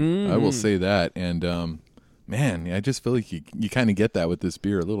combination. I will say that. And man, I just feel like you kind of get that with this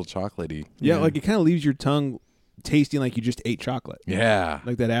beer, a little chocolatey. Yeah, like it kind of leaves your tongue tasting like you just ate chocolate. Yeah,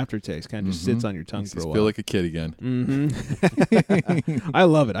 like that aftertaste kind of just sits on your tongue for a while. Feel like a kid again. I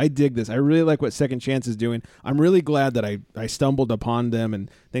love it. I dig this. I really like what Second Chance is doing. I'm really glad that I stumbled upon them, and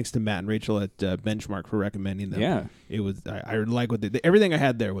thanks to Matt and Rachel at Benchmark for recommending them. Yeah, it was. I like what everything I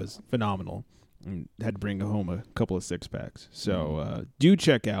had there was phenomenal. And had to bring home a couple of 6-packs. So do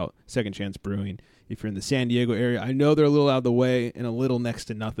check out Second Chance Brewing if you're in the San Diego area. I know they're a little out of the way and a little next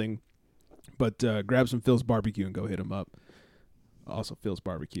to nothing. But grab some Phil's Barbecue and go hit them up. Also, Phil's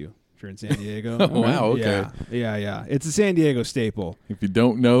Barbecue if you're in San Diego. Oh, wow, okay. Yeah. It's a San Diego staple. If you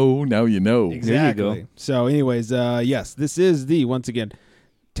don't know, now you know. Exactly. There you go. So anyways, yes, this is the, once again,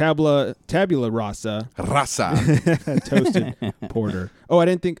 Tabula Rasa. Toasted porter. Oh, I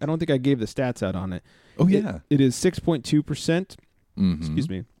don't think I gave the stats out on it. Oh, yeah. It is 6.2%. Excuse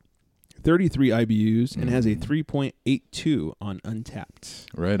me. 33 IBUs and has a 3.82 on Untappd.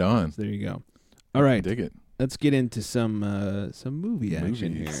 Right on. So there you go. All right, dig it. Let's get into some movie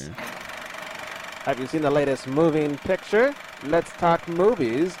action here. Have you seen the latest moving picture? Let's talk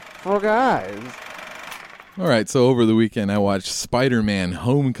movies for guys. All right, so over the weekend I watched Spider-Man: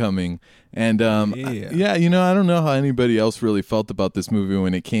 Homecoming, and I don't know how anybody else really felt about this movie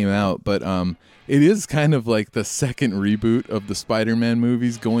when it came out, but it is kind of like the second reboot of the Spider-Man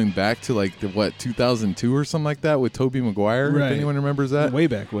movies, going back to like 2002 or something like that with Tobey Maguire. Right. If anyone remembers that, way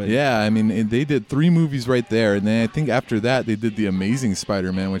back when. Yeah, I mean they did 3 movies right there, and then I think after that they did the Amazing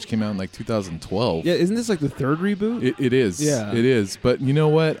Spider-Man, which came out in like 2012. Yeah, isn't this like the third reboot? It is. Yeah, it is. But you know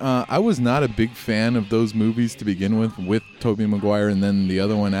what? I was not a big fan of those movies to begin with Tobey Maguire, and then the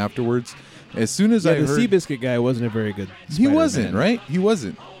other one afterwards. As soon as I heard, the Seabiscuit guy wasn't a very good Spider-Man. He wasn't, right? He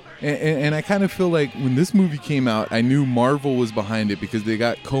wasn't. And I kind of feel like when this movie came out, I knew Marvel was behind it because they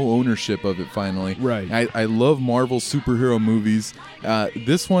got co-ownership of it finally. Right. I love Marvel superhero movies.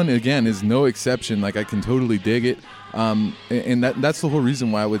 This one, again, is no exception. Like, I can totally dig it. And that's the whole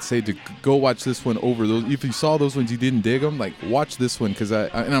reason why I would say to go watch this one over those. If you saw those ones, you didn't dig them, like, watch this one, because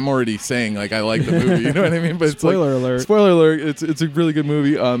I'm already saying, like, I like the movie. You know what I mean? But it's Spoiler alert. Spoiler alert. It's a really good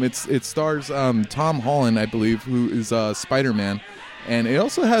movie. It stars Tom Holland, I believe, who is Spider-Man. And it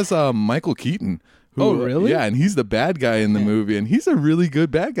also has Michael Keaton. Who, really? Yeah, and he's the bad guy in the movie, and he's a really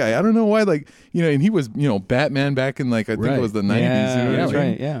good bad guy. I don't know why, and he was, Batman back in, I think it was the 90s. Yeah, that's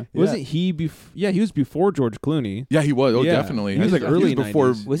right, yeah. Wasn't he he was before George Clooney. Yeah, he was. Oh, yeah. Definitely. He was like early before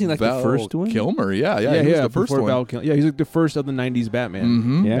 90s. Was he like Val the first one? Kilmer, yeah, he was the first one. Val Kilmer. Yeah, he's like the first of the 90s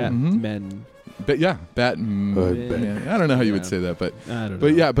Batman. Batman. But yeah, Batman. I don't know how you would say that, but I don't know.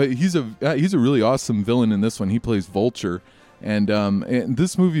 But yeah, but he's a really awesome villain in this one. He plays Vulture. And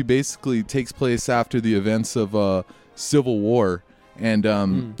this movie basically takes place after the events of Civil War and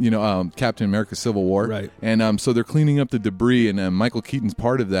Captain America: Civil War, right? And so they're cleaning up the debris, and Michael Keaton's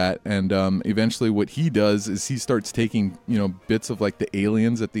part of that. And eventually, what he does is he starts taking bits of like the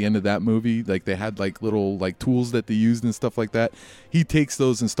aliens at the end of that movie, like they had like little like tools that they used and stuff like that. He takes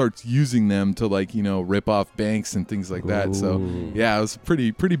those and starts using them to rip off banks and things like that. So yeah, it was a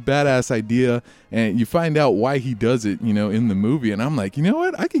pretty badass idea, and you find out why he does it, in the movie. And I'm like, you know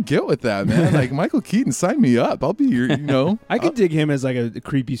what, I could get with that, man. Like Michael Keaton, sign me up. I'll be your, I could dig him as like a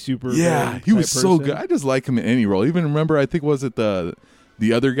creepy super. Yeah, he was so good. I just like him in any role. Even remember, I think was it the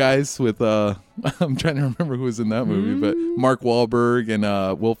other guys with I'm trying to remember who was in that movie, but Mark Wahlberg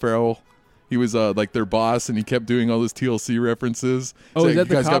and Will Ferrell. He was like their boss, and he kept doing all those TLC references. Oh, is like,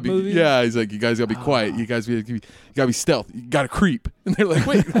 that the cop movie? Yeah, he's like, you guys gotta be quiet. You guys gotta be stealth. You gotta creep. And they're like,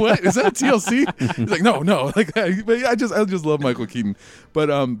 wait, what? Is that TLC? He's like, no. Like, but I just love Michael Keaton.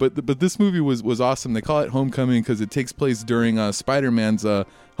 But this movie was awesome. They call it Homecoming because it takes place during Spider-Man's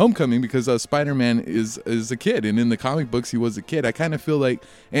homecoming, because Spider-Man is a kid, and in the comic books he was a kid. I kind of feel like,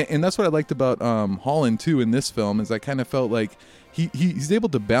 and that's what I liked about Holland too in this film, is I kind of felt like he's able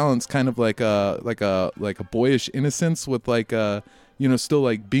to balance kind of like a boyish innocence with like still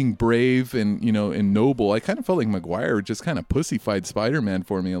like being brave and and noble. I kind of felt like Maguire just kind of pussyfied Spider-Man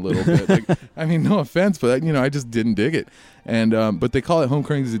for me a little bit. Like, I mean, no offense, but I just didn't dig it. And but they call it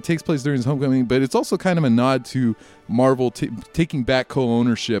Homecoming because it takes place during his homecoming. But it's also kind of a nod to Marvel taking back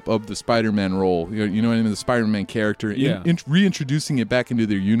co-ownership of the Spider-Man role. You know what I mean? The Spider-Man character, reintroducing it back into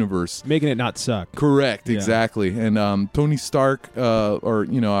their universe, making it not suck. Correct, exactly. And Tony Stark,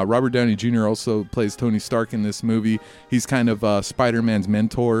 Robert Downey Jr. also plays Tony Stark in this movie. He's kind of Spider-Man's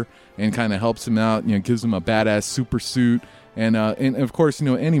mentor and kind of helps him out. Gives him a badass super suit. And of course,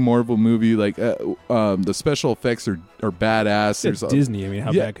 any Marvel movie, like the special effects are badass. It's Disney. I mean,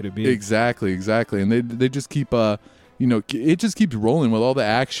 how bad could it be? Exactly. And they just keep it just keeps rolling with all the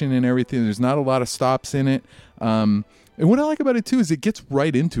action and everything. There's not a lot of stops in it. And what I like about it too is it gets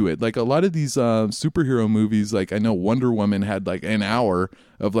right into it. Like a lot of these superhero movies, like I know Wonder Woman had like an hour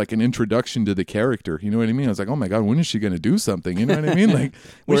of like an introduction to the character. You know what I mean? I was like, oh my God, when is she going to do something? You know what I mean? Like,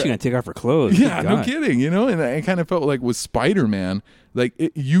 when is she going to take off her clothes? Yeah, no kidding. And I kind of felt like with Spider-Man, like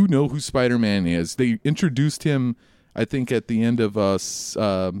who Spider-Man is. They introduced him, I think, at the end of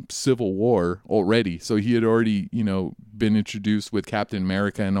Civil War already. So he had already, been introduced with Captain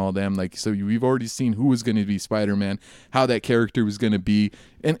America and all them. Like, so we've already seen who was going to be Spider-Man, how that character was going to be.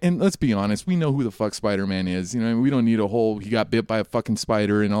 And let's be honest, we know who the fuck Spider-Man is. We don't need a whole, he got bit by a fucking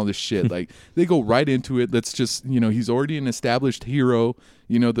spider and all this shit. Like, they go right into it. Let's just, he's already an established hero.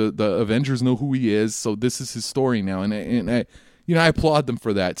 The Avengers know who he is. So this is his story now. And I applaud them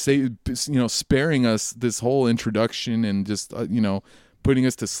for that. Sparing us this whole introduction and just, putting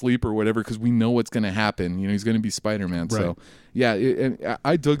us to sleep or whatever because we know what's going to happen. He's going to be Spider-Man. Right. So, yeah,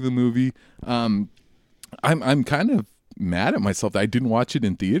 I dug the movie. I'm kind of mad at myself that I didn't watch it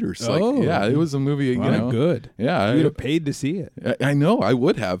in theaters. It was a movie. Good. Yeah, you'd have paid to see it. I know. I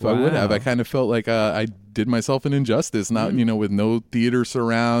would have. Wow. I would have. I kind of felt like I did myself an injustice, not with no theater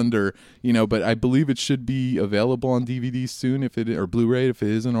surround or But I believe it should be available on DVD soon, or Blu-ray if it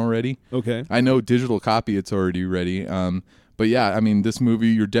isn't already. Okay. I know digital copy it's already ready. But yeah, I mean, this movie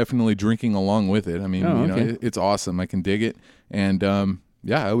you're definitely drinking along with it. I mean, it's awesome. I can dig it, and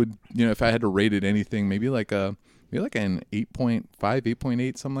I would if I had to rate it anything, maybe like an 8.5,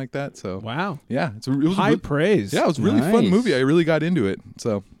 8.8, something like that. So wow, yeah, it was high praise. Yeah, it was a really fun movie. I really got into it.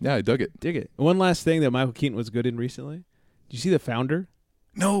 So yeah, I dug it. Dig it. One last thing that Michael Keaton was good in recently. Did you see The Founder?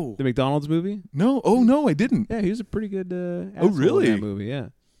 No, the McDonald's movie. No, oh no, I didn't. Yeah, he was a pretty good. Oh really? In that movie, yeah.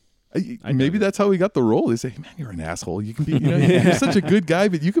 Maybe that's how he got the role. They say, "Man, you're an asshole. You can be, you're such a good guy,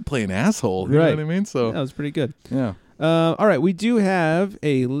 but you could play an asshole." You know what I mean? So that was pretty good. Yeah. All right, we do have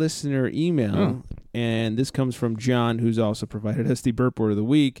a listener email, and this comes from John, who's also provided us the burp word of the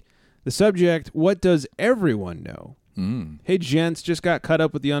week. The subject: what does everyone know? Hey, gents, just got caught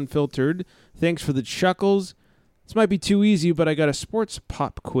up with the Unfiltered. Thanks for the chuckles. This might be too easy, but I got a sports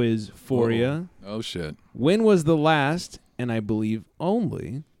pop quiz for you. Oh shit! When was the last, and I believe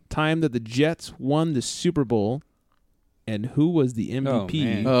only, time that the Jets won the Super Bowl, and who was the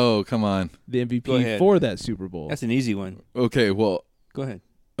MVP? Oh, come on. The MVP for that Super Bowl. That's an easy one. Okay, well. Go ahead.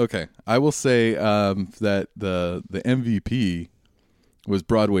 Okay, I will say that the MVP was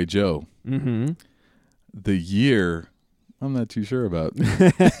Broadway Joe. Mm-hmm. The year, I'm not too sure about.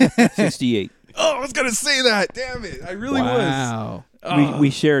 68. Oh, I was going to say that. Damn it. I really was. Wow. We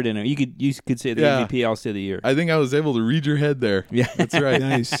shared in it. You could say the MVP. I'll say the year. I think I was able to read your head there. Yeah, that's right.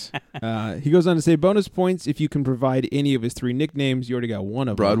 Nice. He goes on to say bonus points if you can provide any of his 3 nicknames. You already got one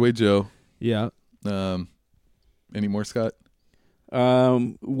of Broadway them. Joe. Yeah. Any more, Scott?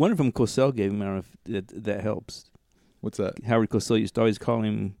 One of them Cosell gave him. I don't know if that helps. What's that? Howard Cosell used to always call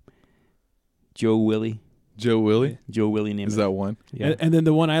him Joe Willie. Joe Willie? Joe Willie name. Is that one? Yeah. And then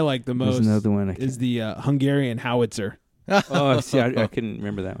the one I like the most. There's another one is the Hungarian howitzer. Oh, see, I couldn't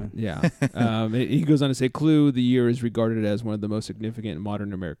remember that one. Yeah. He goes on to say, clue, the year is regarded as one of the most significant in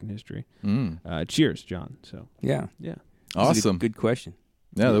modern American history. Cheers, John. So yeah. Awesome. Good question.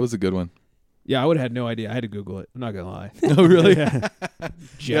 Yeah, that was a good one. Yeah, I would have had no idea. I had to Google it. I'm not going to lie. Oh, really?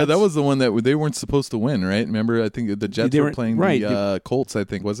 Yeah, that was the one that they weren't supposed to win, right? Remember, I think the Jets were playing the Colts, I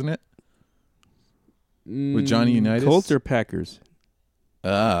think, wasn't it? With Johnny Unitas? Colts or Packers?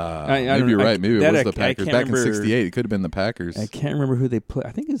 Maybe you're right. Maybe it was the Packers. Back in '68, it could have been the Packers. I can't remember who they play.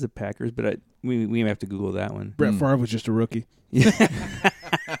 I think it's the Packers, but we have to Google that one. Brett Favre was just a rookie. Yeah.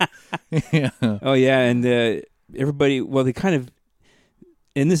 Yeah. Oh, yeah, and everybody, well, they kind of,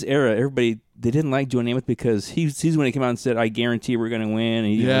 in this era, everybody, they didn't like Joe Namath because he's when he came out and said, I guarantee we're going to win.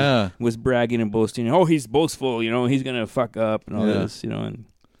 And he was bragging and boasting. Oh, he's boastful, he's going to fuck up and all this, and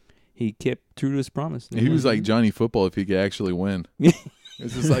he kept true to his promise. He was like Johnny Football if he could actually win.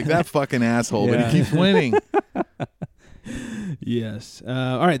 It's just like that fucking asshole, but he keeps winning. Yes.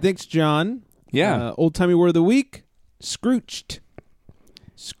 All right. Thanks, John. Yeah. Old timey word of the week: scrooched.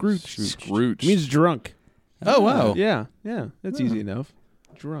 Scrooched. Means drunk. Oh wow. Yeah. That's easy enough.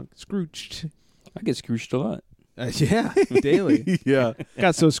 Drunk. Scrooched. I get scrooched a lot. Yeah, daily. Yeah.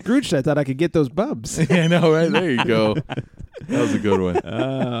 Got so scrooched I thought I could get those bubs. Yeah, I know, right? There you go. That was a good one.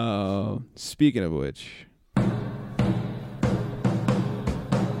 Oh, speaking of which.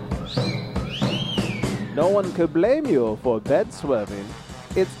 No one could blame you for bed swerving.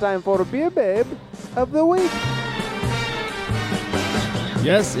 It's time for Beer Babe of the Week.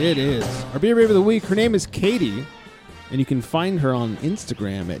 Yes, it is. Our Beer Babe of the Week, her name is Katie, and you can find her on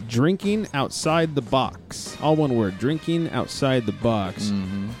Instagram at Drinking Outside the Box. All one word, Drinking Outside the Box.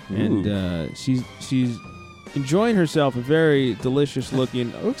 Mm-hmm. And she's enjoying herself, a very delicious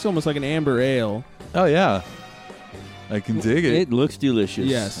looking, looks almost like an amber ale. Oh, yeah. I can dig it. It looks delicious.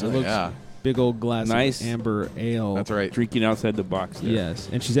 Yes, it looks big old glass nice of amber ale. That's right. Drinking outside the box there. Yes,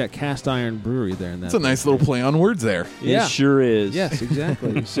 and she's at Cast Iron Brewery there. It's a nice little play on words there. Yeah. It sure is. Yes,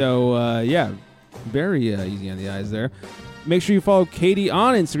 exactly. So, very easy on the eyes there. Make sure you follow Katie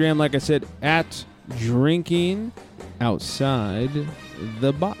on Instagram, like I said, at Drinking Outside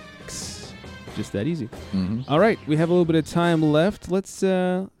the Box. Just that easy. Mm-hmm. All right, we have a little bit of time left. Let's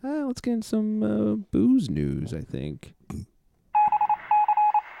get in some booze news, I think.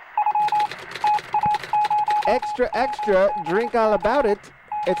 Extra, extra, drink all about it.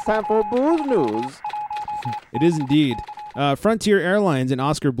 It's time for booze news. It is indeed. Frontier Airlines and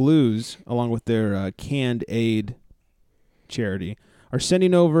Oscar Blues, along with their Canned Aid charity, are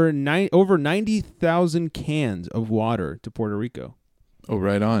sending over 90,000 cans of water to Puerto Rico. Oh,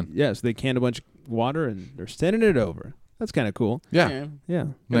 right on. Yes, they canned a bunch of water and they're sending it over. That's kind of cool. Yeah.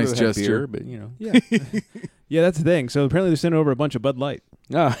 Nice gesture. Beer, but you know. Yeah. Yeah, that's the thing. So apparently they're sending over a bunch of Bud Light.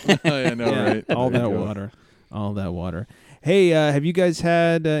 Oh, I know, right? All that water. All that water. Hey, have you guys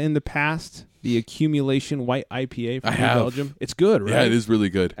had in the past the Accumulation White IPA from Belgium? It's good, right? Yeah, it is really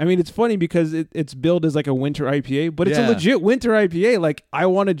good. I mean, it's funny because it's billed as like a winter IPA, but it's a legit winter IPA. Like, I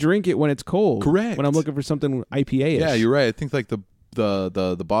want to drink it when it's cold. Correct. When I'm looking for something IPA-ish. Yeah, you're right. I think like the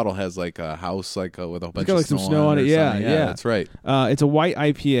bottle has like a house with a whole bunch got of like some snow on it. Yeah, that's right. It's a white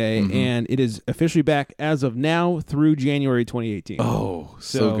IPA, and it is officially back as of now through January 2018. Oh,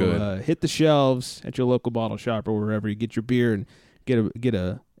 so good. Hit the shelves at your local bottle shop or wherever you get your beer and get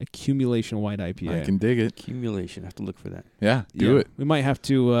a Accumulation White IPA. I can dig it. Accumulation. I have to look for that. Yeah, do it. We might have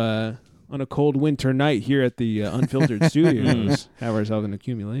to on a cold winter night here at the Unfiltered Studios have ourselves an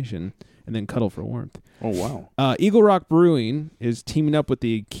Accumulation and then cuddle for warmth. Oh, wow. Eagle Rock Brewing is teaming up with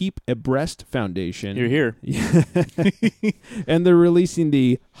the Keep Abreast Foundation. You're here. And they're releasing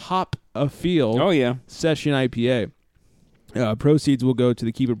the Hop a Feel Session IPA. Proceeds will go to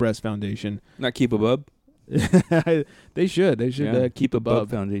the Keep Abreast Foundation. Not Keep Above? They should Keep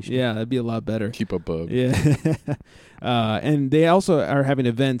Above Foundation. Yeah, that'd be a lot better. Keep Above. Yeah. And they also are having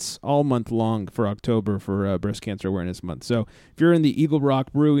events all month long for October for Breast Cancer Awareness Month. So if you're in the Eagle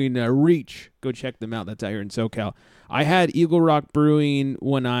Rock Brewing reach, go check them out. That's out here in SoCal. I had Eagle Rock Brewing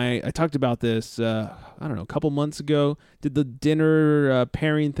when I talked about this, a couple months ago. Did the dinner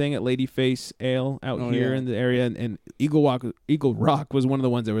pairing thing at Ladyface Ale out here in the area. And Eagle Rock was one of the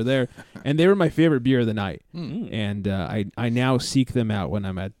ones that were there. And they were my favorite beer of the night. Mm-hmm. And I now seek them out when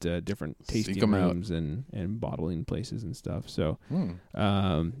I'm at different tasting rooms and bottling places and stuff. So,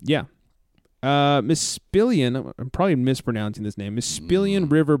 Mispillion, I'm probably mispronouncing this name,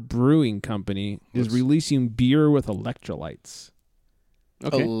 Mispillion River Brewing Company is releasing beer with electrolytes.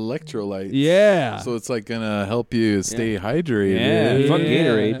 Okay. Electrolytes. Yeah. So it's like going to help you stay hydrated. Yeah. Fuck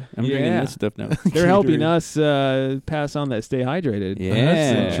Gatorade. I'm drinking this stuff now. They're helping us pass on that stay hydrated. Yeah.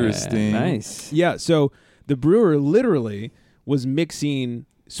 That's interesting. Nice. Yeah. So the brewer literally was mixing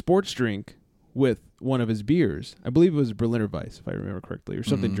sports drink with one of his beers. I believe it was Berliner Weiss, if I remember correctly, or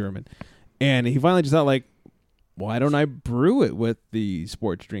something German. And he finally just thought, like, why don't I brew it with the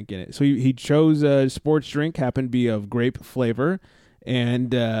sports drink in it? So he chose a sports drink, happened to be of grape flavor, and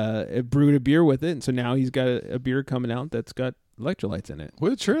brewed a beer with it. And so now he's got a beer coming out that's got electrolytes in it.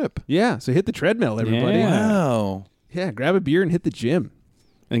 What a trip. Yeah, so hit the treadmill, everybody. Yeah. Wow. Yeah, grab a beer and hit the gym.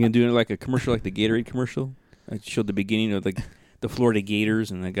 I'm going to do like a commercial like the Gatorade commercial. I showed the beginning of like the Florida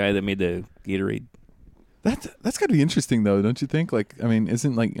Gators and the guy that made the Gatorade. That's got to be interesting, though, don't you think? Like, I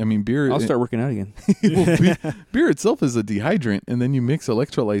mean, beer... I'll start working out again. Well, beer itself is a dehydrant, and then you mix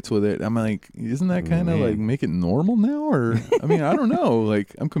electrolytes with it. I'm like, isn't that kind of like make it normal now? Or, I mean, I don't know.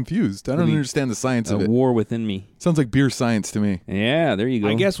 Like, I'm confused. I don't understand the science of it. A war within me. Sounds like beer science to me. Yeah, there you go.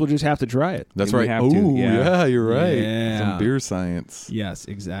 I guess we'll just have to try it. That's We right. have to, Oh, yeah. you're right. Yeah. Some beer science. Yes,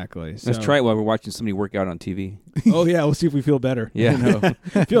 exactly. Let's try it while we're watching somebody work out on TV. Oh, yeah. We'll see if we feel better. Yeah.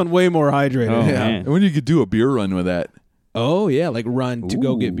 Feeling way more hydrated. Oh, Yeah. man. And when you could do a beer run with that. Oh, yeah. Like run to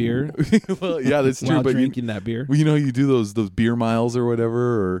go get beer. Well, yeah, that's true. While But drinking that beer. well, you do those beer miles or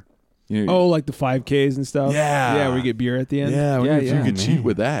whatever, or Oh, like the 5Ks and stuff? Yeah. Yeah, where you get beer at the end? yeah, you could cheat man.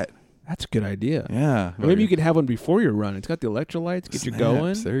 with that. That's a good idea. Yeah, Or maybe you could have one before your run. It's got the electrolytes, get you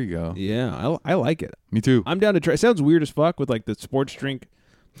going. There you go. Yeah, I like it. Me too. I'm down to try. It sounds weird as fuck with like the sports drink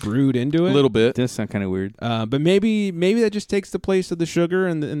brewed into it. A little bit. It does sound kind of weird. But maybe that just takes the place of the sugar,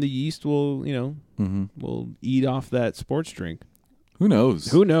 and the yeast will will eat off that sports drink. Who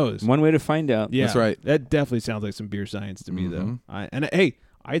knows? Who knows? One way to find out. Yeah, That's right. That definitely sounds like some beer science to me, though. Hey,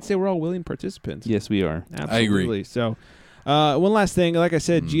 I'd say we're all willing participants. Yes, we are. Absolutely. I agree. So, one last thing. Like I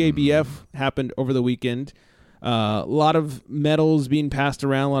said, GABF happened over the weekend. A lot of medals being passed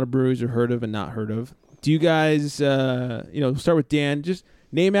around. A lot of breweries are heard of and not heard of. Do you guys, start with Dan. Just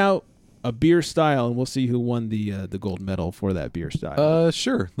name out a beer style, and we'll see who won the gold medal for that beer style.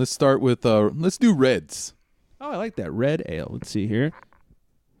 Sure. Let's start with let's do reds. Oh, I like that red ale. Let's see here.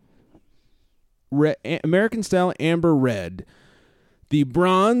 American style amber red. The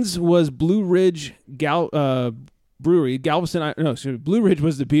bronze was Blue Ridge Brewery. Blue Ridge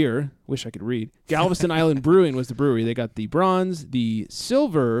was the beer. Wish I could read. Galveston Island Brewing was the brewery. They got the bronze. The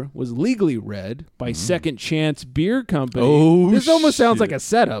silver was Legally Red by Second Chance Beer Company. Oh, this almost sounds like a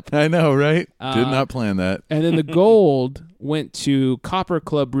setup. I know, right? Did not plan that. And then the gold went to Copper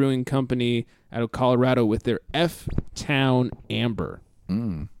Club Brewing Company out of Colorado with their F-Town Amber.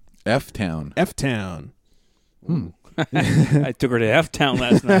 F-Town. F-Town. I took her to F-Town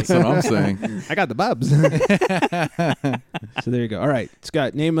last night. That's what I'm saying. I got the bubs. So there you go. All right,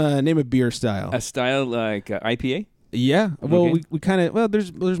 Scott, name a beer style. A style like IPA? Yeah. Well, Okay. we kind of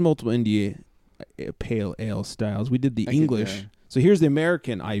there's multiple India pale ale styles. We did the English. So here's the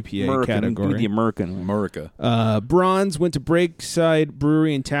American IPA category. The American. America. Bronze went to Breakside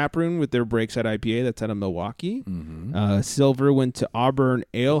Brewery and Taproom with their Breakside IPA. That's out of Milwaukee. Silver went to Auburn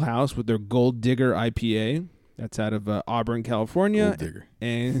Ale House with their Gold Digger IPA. That's out of Auburn, California. Gold digger.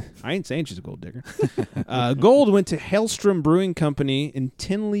 And I ain't saying she's a gold digger. Gold went to Hellstrom Brewing Company in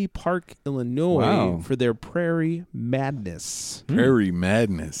Tinley Park, Illinois for their Prairie Madness. Prairie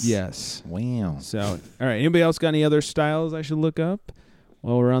Madness. Yes. Wow. So, all right. Anybody else got any other styles I should look up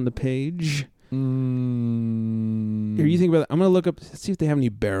while we're on the page? Here, you think about it. I'm going to look up, see if they have any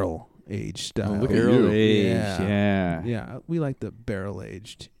barrel-aged styles. look at you. Aged, yeah. Yeah, we like the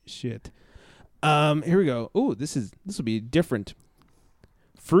barrel-aged shit. Here we go. Oh, this will be different.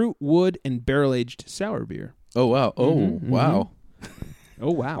 Fruit, wood, and barrel-aged sour beer. Oh, wow. Oh, wow.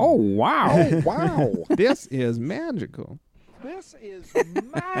 Oh, wow. Oh, wow. Oh, wow. This is magical. This is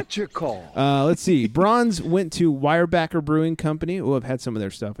magical. Let's see. Bronze went to Weyerbacher Brewing Company. Oh, I've had some of their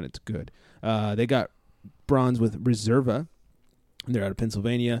stuff, and it's good. They got bronze with Reserva. They're out of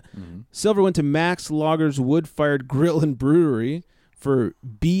Pennsylvania. Silver went to Max Lager's Wood-Fired Grill and Brewery for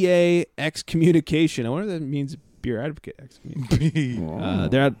BA Excommunication. I wonder if that means Beer Advocate Excommunication.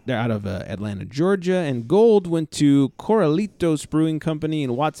 They're out of Atlanta, Georgia. And gold went to Corralitos Brewing Company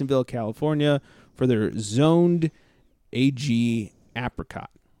in Watsonville, California for their Zoned AG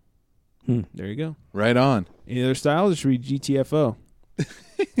Apricot. There you go. Right on. Any other styles? Or should we GTFO?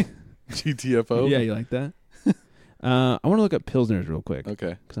 GTFO? Yeah, you like that? I want to look up Pilsners real quick.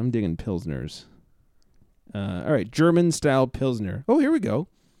 Okay. Because I'm digging Pilsners. All right, German-style Pilsner. Oh, here we go.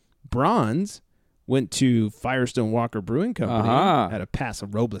 Bronze went to Firestone Walker Brewing Company out of Paso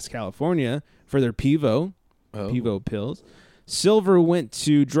Robles, California for their Pivo Pils. Silver went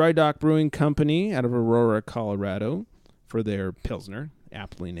to Dry Dock Brewing Company out of Aurora, Colorado for their Pilsner,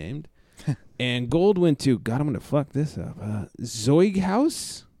 aptly named. And gold went to, God, I'm going to fuck this up,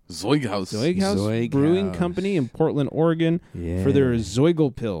 Zeughaus Brewing Company in Portland, Oregon for their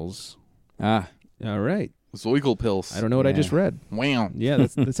Zeugel Pils. All right. Zeugel pills. I don't know what I just read. Wow. Yeah,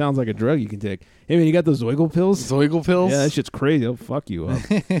 that sounds like a drug you can take. Hey, man, you got those Zeugel pills? Zeugel pills? Yeah, that shit's crazy. It'll fuck you up.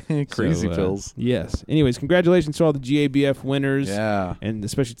 Crazy pills. Yes. Anyways, congratulations to all the GABF winners. Yeah. And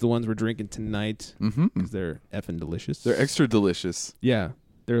especially to the ones we're drinking tonight. Because they're effing delicious. They're extra delicious. Yeah.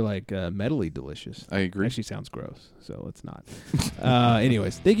 They're like metally delicious. I agree. Actually sounds gross, so it's not.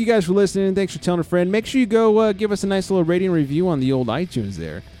 Anyways, thank you guys for listening. Thanks for telling a friend. Make sure you go give us a nice little rating review on the old iTunes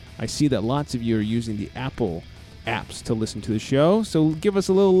there. I see that lots of you are using the Apple apps to listen to the show, so give us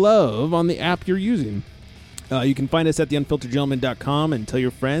a little love on the app you're using. You can find us at theunfilteredgentleman.com and tell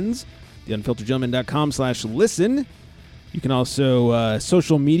your friends, theunfilteredgentleman.com/listen. You can also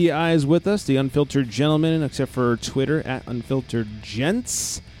social media eyes with us, The Unfiltered Gentleman, except for Twitter, at Unfiltered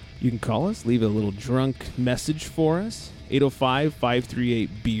Gents. You can call us, leave a little drunk message for us,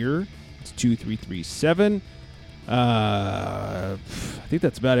 805-538-BEER. It's 2337. I think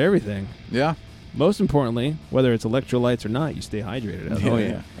that's about everything. Yeah. Most importantly, whether it's electrolytes or not, you stay hydrated. Oh,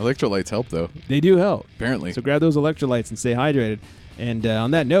 yeah. Electrolytes help, though. They do help. Apparently. So grab those electrolytes and stay hydrated. And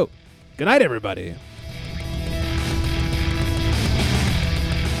on that note, good night, everybody.